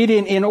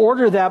disobedient in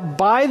order that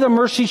by the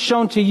mercy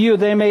shown to you,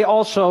 they may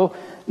also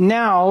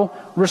now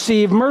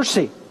receive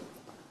mercy.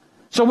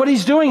 So what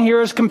he's doing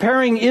here is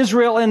comparing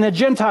Israel and the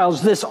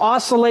Gentiles, this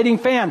oscillating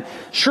fan.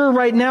 Sure,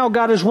 right now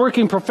God is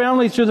working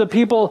profoundly through the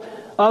people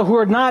who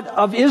are not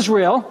of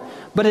Israel,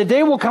 but a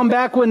day will come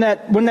back when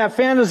that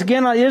fan is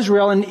again on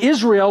Israel, and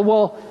Israel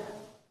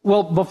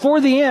will before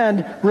the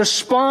end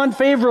respond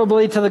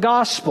favorably to the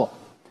gospel.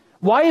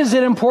 Why is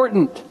it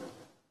important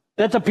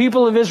that the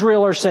people of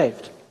Israel are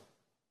saved?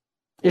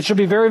 It should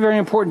be very, very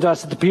important to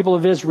us that the people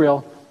of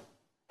Israel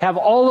have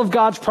all of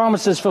God's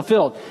promises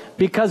fulfilled.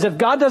 Because if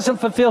God doesn't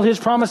fulfill his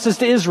promises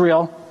to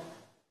Israel,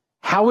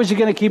 how is he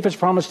going to keep his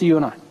promise to you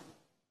and I?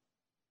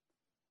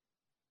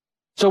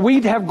 So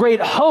we have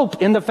great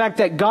hope in the fact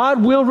that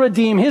God will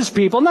redeem his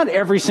people, not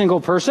every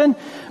single person,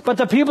 but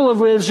the people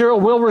of Israel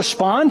will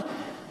respond.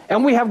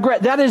 And we have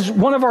that is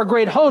one of our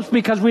great hopes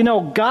because we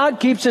know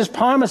God keeps his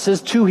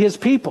promises to his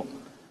people.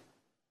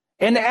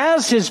 And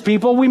as his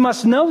people, we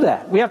must know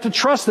that. We have to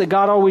trust that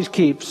God always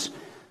keeps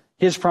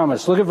his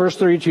promise. Look at verse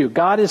 32.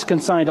 God is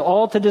consigned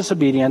all to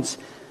disobedience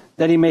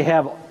that he may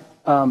have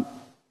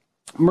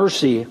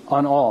mercy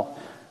on all.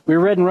 We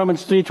read in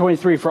Romans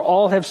 3:23, for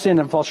all have sinned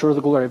and fall short of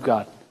the glory of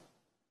God.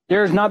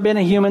 There has not been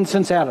a human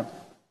since Adam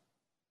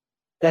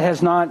that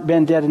has not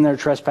been dead in their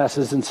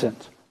trespasses and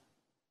sins.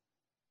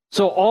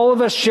 So all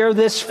of us share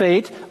this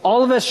fate.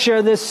 All of us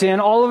share this sin.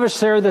 All of us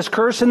share this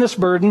curse and this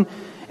burden.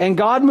 And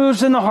God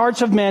moves in the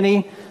hearts of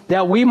many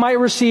that we might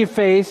receive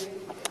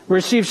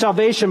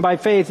salvation by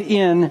faith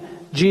in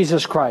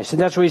Jesus Christ.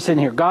 And that's what he's saying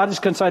here. God has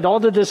consigned all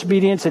to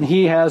disobedience, and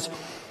he has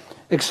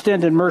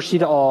extended mercy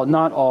to all.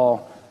 Not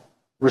all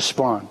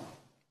respond.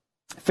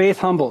 Faith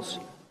humbles.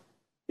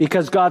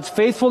 Because God's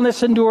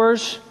faithfulness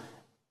endures,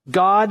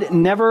 God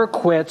never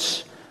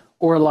quits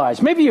or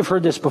lies. Maybe you've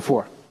heard this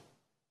before.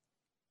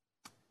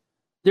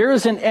 There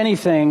isn't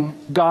anything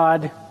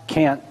God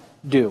can't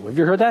do. Have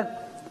you heard that?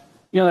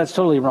 You know, that's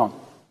totally wrong.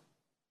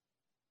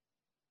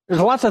 There's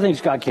lots of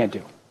things God can't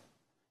do.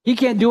 He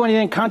can't do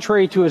anything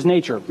contrary to his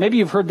nature. Maybe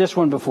you've heard this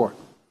one before.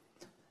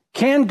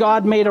 Can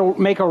God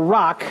make a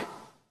rock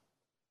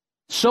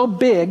so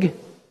big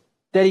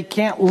that he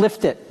can't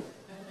lift it?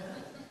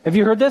 Have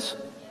you heard this?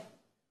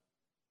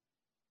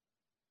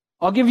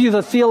 I'll give you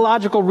the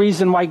theological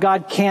reason why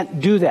God can't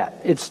do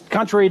that. It's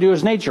contrary to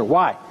his nature.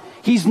 Why?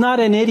 He's not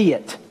an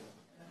idiot.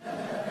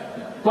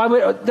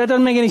 That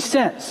doesn't make any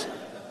sense.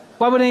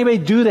 Why would anybody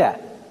do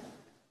that?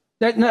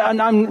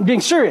 I'm being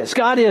serious.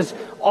 God is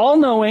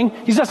all-knowing.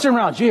 He's not sitting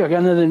around, gee, I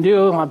got nothing to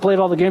do. I played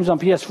all the games on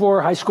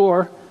PS4, high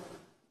score.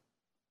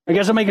 I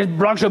guess I'll make a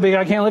rock so big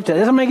I can't lift it. That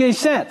doesn't make any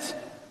sense.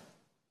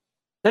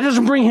 That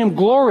doesn't bring him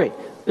glory.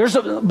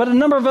 But a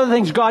number of other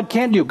things God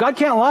can't do. God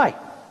can't lie.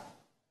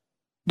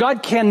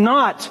 God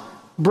cannot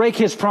break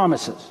his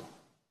promises.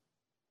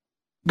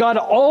 God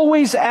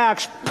always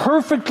acts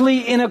perfectly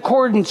in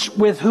accordance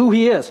with who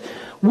he is.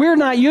 We're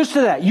not used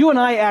to that. You and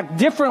I act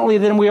differently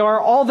than we are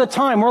all the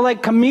time. We're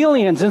like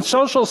chameleons in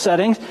social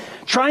settings,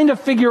 trying to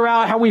figure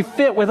out how we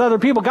fit with other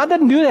people. God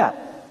doesn't do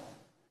that.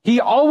 He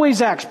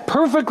always acts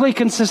perfectly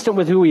consistent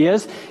with who he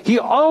is. He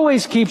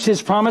always keeps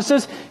his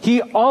promises.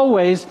 He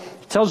always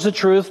tells the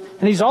truth.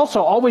 And he's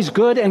also always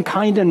good and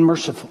kind and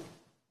merciful.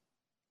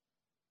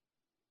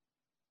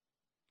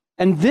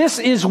 And this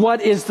is what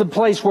is the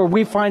place where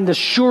we find the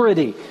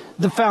surety,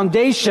 the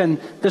foundation,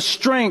 the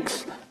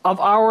strength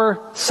of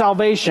our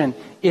salvation.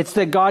 It's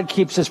that God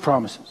keeps his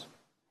promises.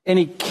 And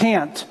he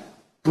can't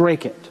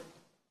break it.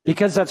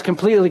 Because that's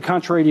completely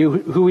contrary to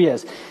who he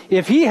is.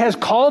 If he has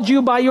called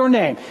you by your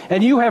name,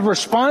 and you have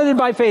responded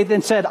by faith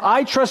and said,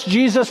 I trust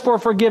Jesus for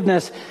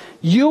forgiveness,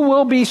 you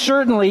will be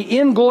certainly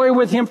in glory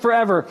with him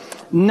forever.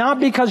 Not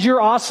because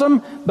you're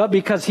awesome, but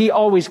because he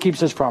always keeps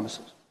his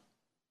promises.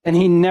 And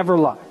he never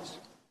lies.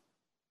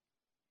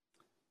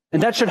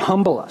 And that should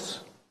humble us.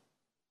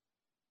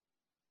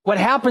 What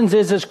happens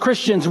is, as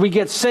Christians, we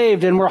get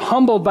saved and we're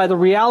humbled by the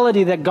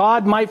reality that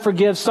God might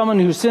forgive someone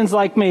who sins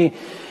like me.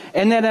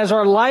 And then as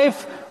our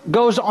life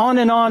goes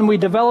on, we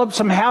develop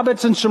some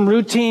habits and some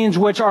routines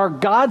which are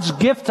God's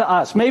gift to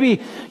us.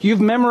 Maybe you've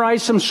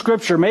memorized some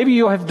scripture. Maybe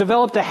you have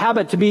developed a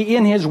habit to be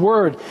in his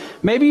word.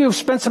 Maybe you've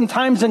spent some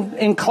time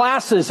in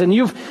classes and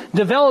you've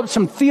developed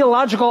some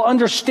theological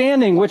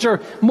understanding which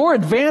are more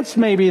advanced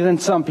maybe than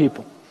some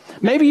people.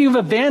 Maybe you've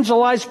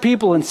evangelized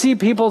people and see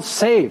people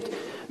saved.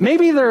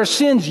 Maybe there are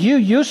sins you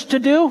used to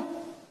do,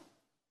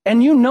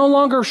 and you no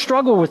longer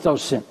struggle with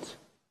those sins.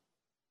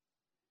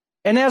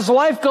 And as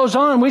life goes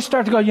on, we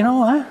start to go, you know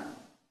what?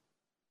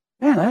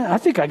 Man, I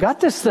think I got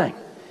this thing.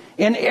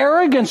 And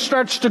arrogance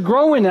starts to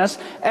grow in us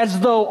as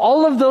though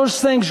all of those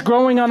things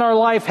growing on our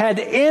life had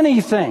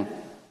anything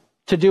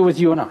to do with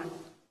you and I.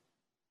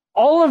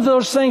 All of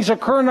those things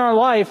occur in our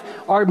life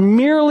are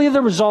merely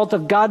the result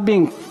of God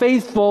being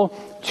faithful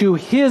to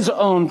his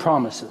own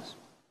promises.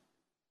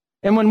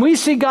 And when we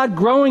see God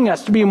growing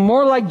us to be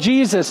more like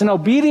Jesus and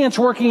obedience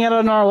working out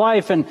in our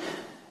life and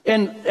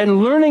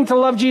learning to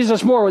love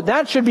Jesus more,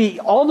 that should be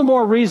all the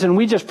more reason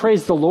we just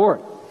praise the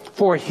Lord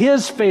for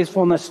his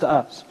faithfulness to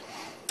us.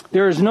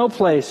 There is no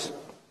place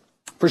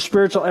for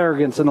spiritual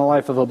arrogance in the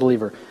life of a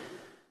believer.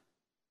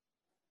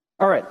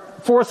 All right,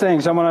 4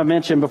 things I want to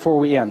mention before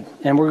we end.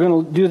 And we're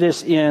going to do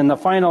this in the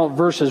final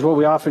verses, what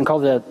we often call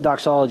the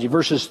doxology,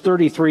 verses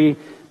 33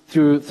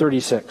 through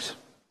 36.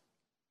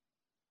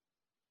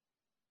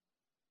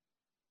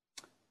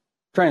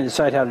 Trying to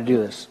decide how to do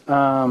this.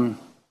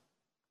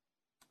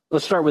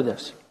 Let's start with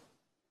this.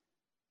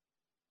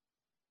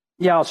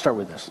 Yeah, I'll start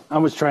with this. I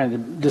was trying to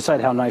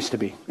decide how nice to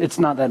be. It's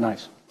not that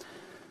nice.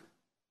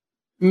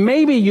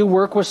 Maybe you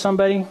work with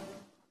somebody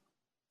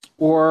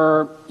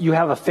or you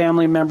have a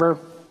family member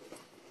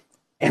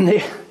and I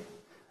don't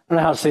know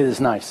how to say this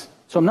nice,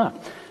 so I'm not.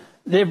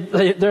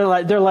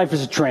 Their life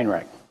is a train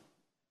wreck.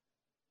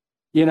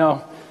 You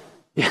know,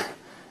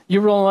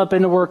 you roll up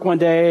into work one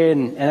day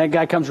and that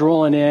guy comes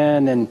rolling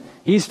in and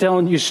he's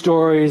telling you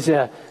stories.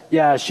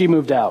 Yeah, she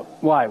moved out.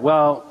 Why?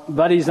 Well,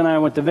 buddies and I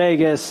went to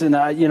Vegas and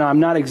I'm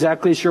not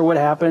exactly sure what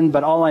happened,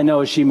 but all I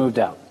know is she moved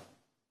out.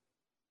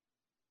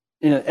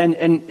 You know,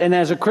 and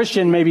as a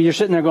Christian, maybe you're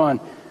sitting there going,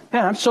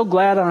 man, I'm so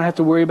glad I don't have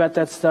to worry about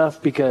that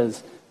stuff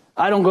because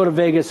I don't go to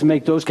Vegas and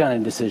make those kind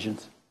of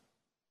decisions.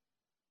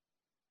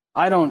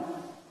 I don't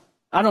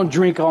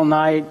drink all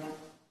night.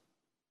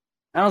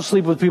 I don't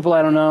sleep with people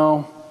I don't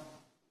know.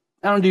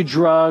 I don't do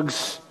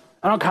drugs.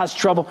 I don't cause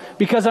trouble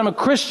because I'm a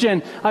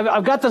Christian.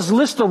 I've got this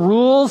list of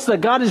rules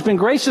that God has been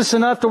gracious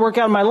enough to work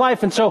out in my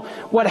life. And so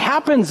what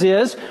happens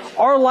is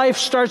our life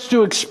starts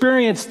to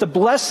experience the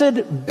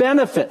blessed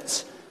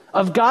benefits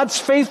of God's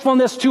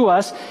faithfulness to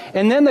us.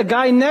 And then the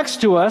guy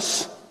next to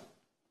us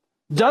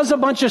does a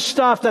bunch of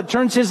stuff that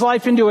turns his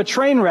life into a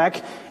train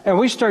wreck. And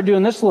we start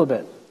doing this a little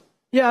bit.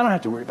 Yeah, I don't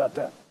have to worry about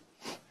that.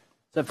 Does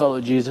that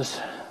follow Jesus?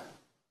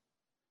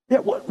 Yeah,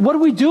 what are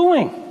we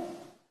doing?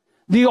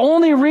 The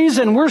only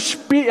reason we're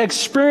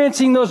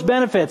experiencing those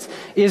benefits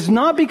is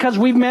not because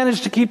we've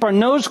managed to keep our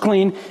nose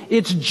clean.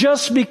 It's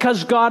just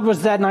because God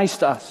was that nice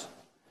to us.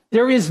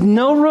 There is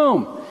no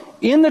room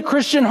in the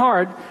Christian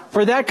heart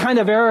for that kind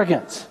of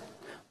arrogance.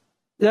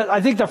 I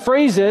think the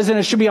phrase is, and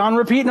it should be on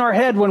repeat in our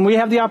head when we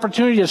have the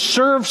opportunity to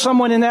serve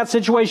someone in that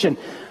situation,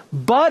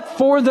 but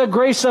for the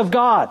grace of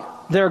God,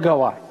 there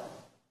go I.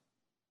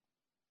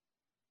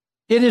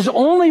 It is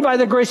only by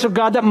the grace of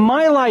God that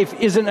my life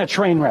isn't a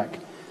train wreck.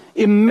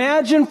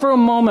 Imagine for a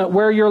moment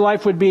where your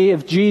life would be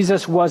if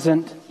Jesus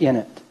wasn't in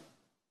it.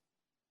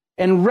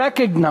 And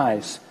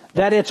recognize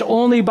that it's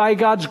only by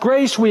God's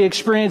grace we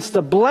experience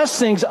the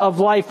blessings of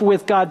life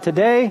with God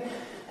today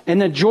and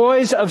the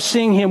joys of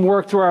seeing Him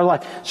work through our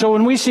life. So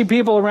when we see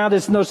people around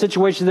us in those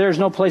situations, there's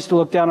no place to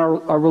look down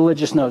our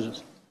religious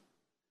noses.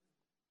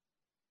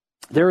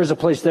 There is a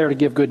place there to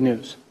give good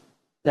news.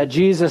 That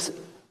Jesus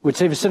would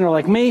save a sinner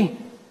like me.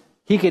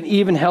 He can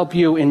even help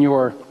you in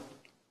your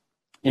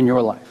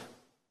life.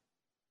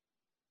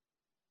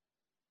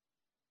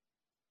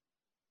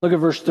 Look at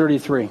verse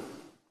 33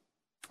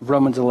 of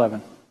Romans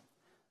 11.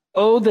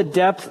 Oh, the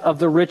depth of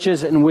the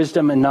riches and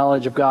wisdom and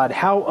knowledge of God.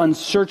 How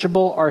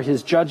unsearchable are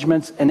His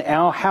judgments and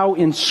how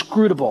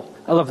inscrutable.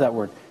 I love that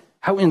word.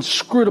 How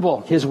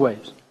inscrutable His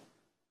ways.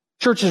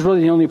 Church is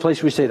really the only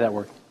place we say that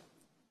word.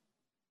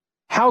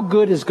 How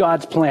good is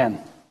God's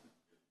plan?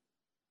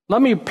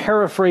 Let me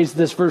paraphrase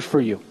this verse for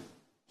you.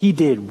 He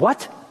did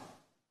what?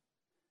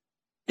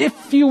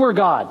 If you were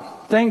God,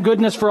 thank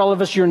goodness for all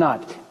of us you're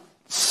not.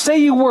 Say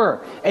you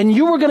were, and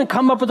you were going to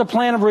come up with a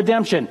plan of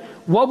redemption.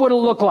 What would it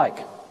look like?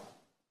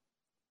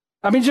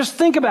 I mean, just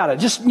think about it.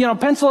 Just,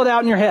 pencil it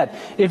out in your head.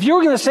 If you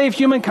were going to save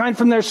humankind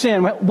from their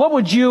sin, what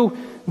would you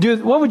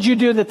do? What would you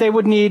do that they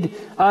would need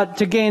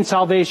to gain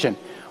salvation?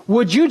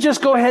 Would you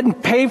just go ahead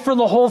and pay for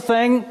the whole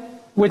thing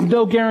with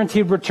no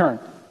guaranteed return?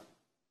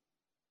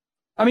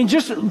 I mean,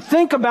 just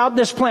think about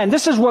this plan.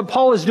 This is what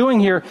Paul is doing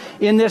here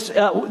in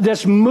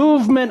this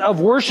movement of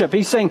worship.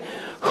 He's saying,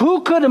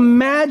 who could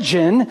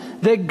imagine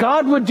that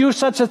God would do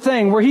such a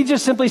thing where He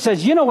just simply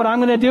says, you know what I'm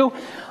going to do?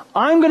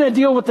 I'm going to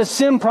deal with the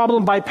sin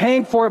problem by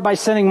paying for it by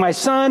sending my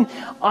Son.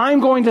 I'm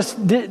going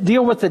to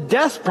deal with the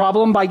death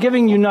problem by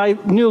giving you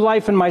new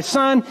life in my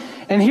Son.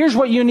 And here's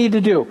what you need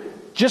to do.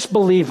 Just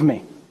believe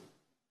me.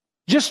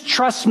 Just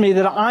trust me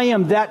that I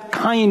am that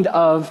kind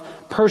of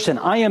person.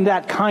 I am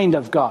that kind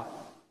of God.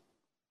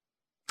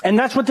 And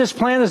that's what this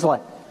plan is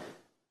like.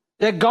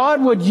 That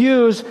God would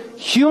use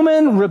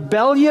human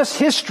rebellious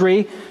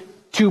history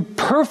to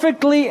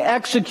perfectly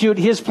execute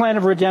His plan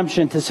of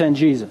redemption to send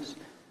Jesus.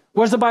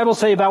 What does the Bible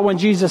say about when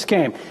Jesus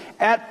came?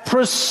 At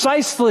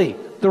precisely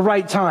the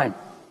right time.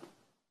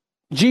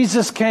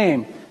 Jesus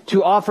came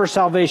to offer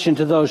salvation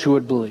to those who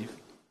would believe.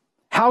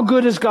 How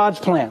good is God's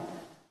plan?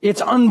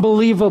 It's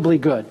unbelievably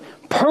good.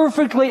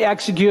 Perfectly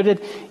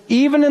executed,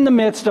 even in the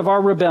midst of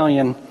our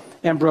rebellion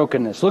and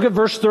brokenness. Look at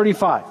verse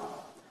 35.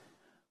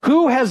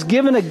 Who has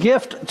given a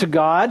gift to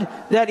God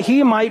that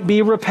He might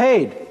be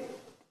repaid?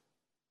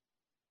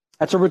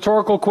 That's a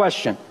rhetorical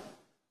question.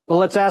 Well,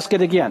 let's ask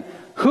it again.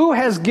 Who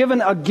has given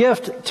a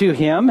gift to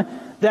Him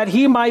that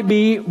He might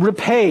be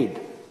repaid?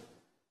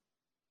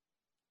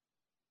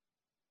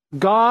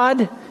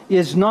 God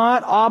is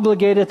not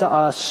obligated to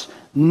us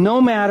no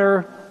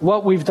matter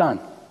what we've done.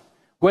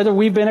 Whether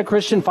we've been a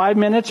Christian 5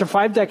 minutes or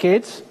 5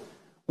 decades,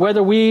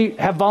 whether we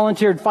have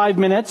volunteered 5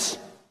 minutes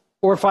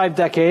or 5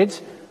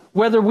 decades,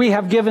 whether we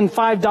have given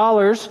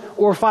 $5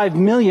 or $5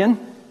 million,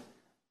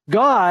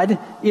 God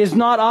is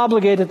not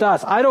obligated to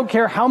us. I don't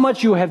care how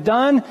much you have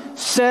done,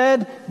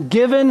 said,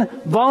 given,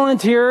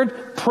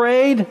 volunteered,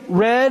 prayed,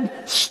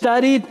 read,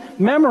 studied,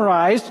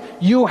 memorized,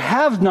 you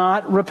have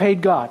not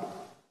repaid God.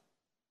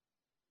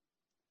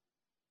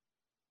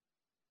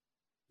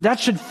 That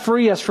should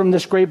free us from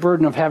this great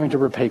burden of having to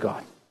repay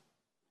God.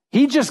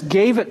 He just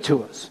gave it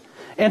to us.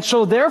 And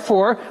so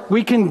therefore,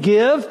 we can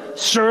give,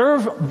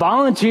 serve,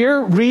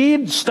 volunteer,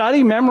 read,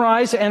 study,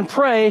 memorize, and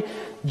pray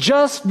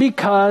just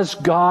because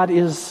God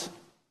is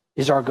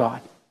our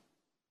God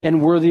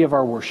and worthy of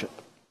our worship.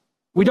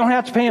 We don't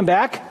have to pay Him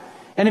back.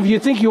 And if you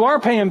think you are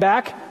paying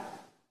back,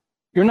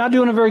 you're not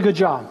doing a very good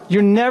job.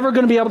 You're never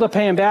going to be able to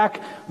pay Him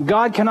back.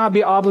 God cannot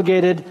be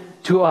obligated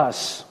to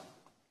us.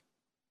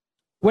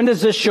 When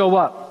does this show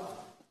up?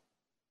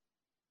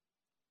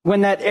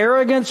 When that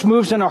arrogance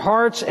moves in our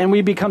hearts and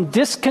we become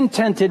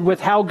discontented with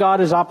how God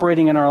is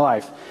operating in our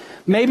life.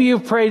 Maybe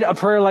you've prayed a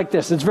prayer like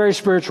this. It's very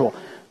spiritual.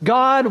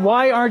 God,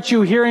 why aren't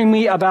you hearing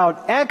me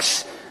about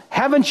X?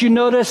 Haven't you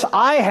noticed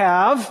I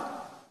have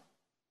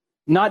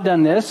not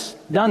done this,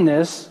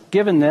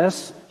 given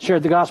this,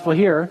 shared the gospel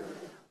here.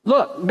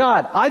 Look,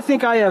 God, I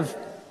think I have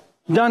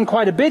done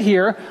quite a bit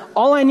here.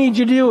 All I need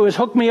you to do is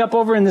hook me up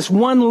over in this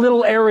one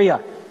little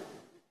area.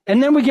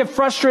 And then we get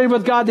frustrated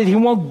with God that he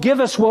won't give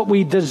us what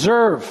we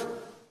deserve.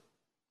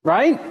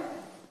 Right?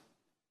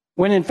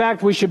 When in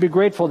fact we should be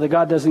grateful that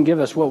God doesn't give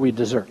us what we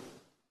deserve.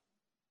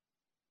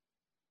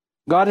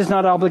 God is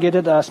not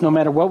obligated to us no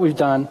matter what we've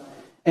done.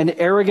 And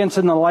arrogance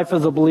in the life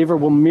of the believer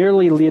will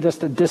merely lead us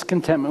to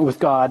discontentment with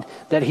God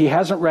that he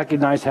hasn't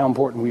recognized how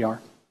important we are.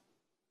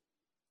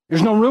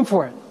 There's no room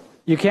for it.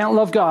 You can't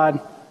love God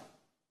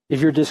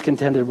if you're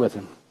discontented with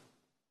him.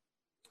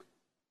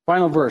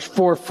 Final verse.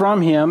 For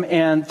from him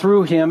and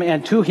through him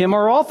and to him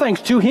are all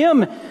things. To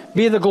him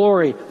be the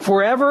glory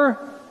forever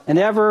and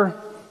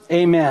ever.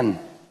 Amen.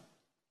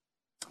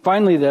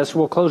 Finally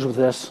we'll close with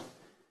this.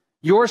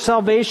 Your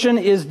salvation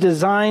is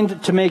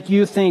designed to make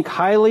you think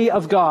highly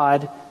of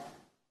God,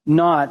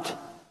 not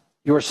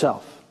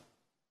yourself.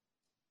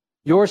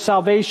 Your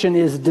salvation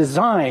is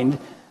designed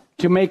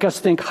to make us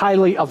think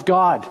highly of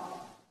God,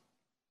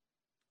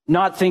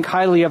 not think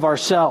highly of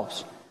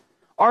ourselves.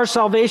 Our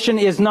salvation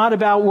is not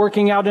about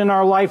working out in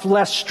our life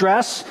less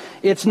stress.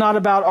 It's not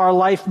about our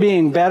life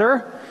being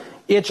better.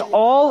 It's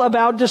all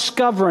about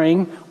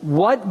discovering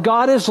what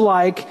God is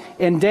like,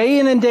 and day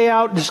in and day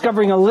out,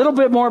 discovering a little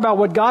bit more about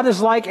what God is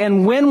like.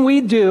 And when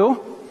we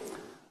do,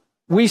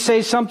 we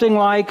say something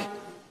like,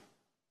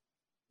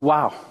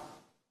 wow,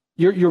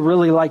 you're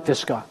really like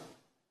this God.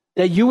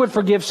 That you would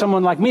forgive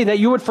someone like me, that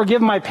you would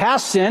forgive my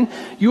past sin,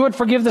 you would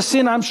forgive the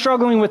sin I'm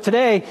struggling with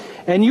today,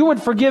 and you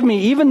would forgive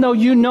me even though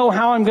you know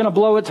how I'm going to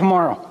blow it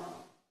tomorrow.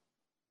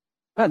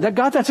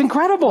 God, that's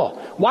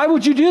incredible. Why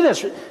would you do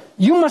this?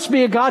 You must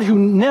be a God who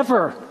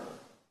never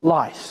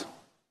lies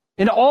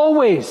and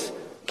always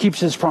keeps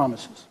his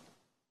promises.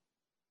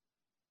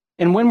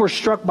 And when we're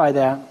struck by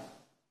that,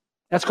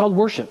 that's called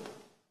worship.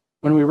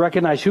 When we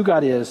recognize who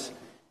God is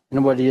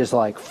and what he is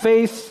like.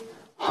 Faith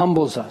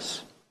humbles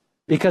us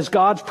because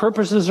God's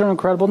purposes are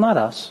incredible, not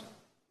us.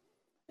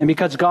 And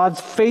because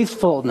God's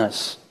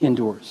faithfulness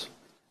endures,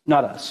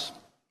 not us.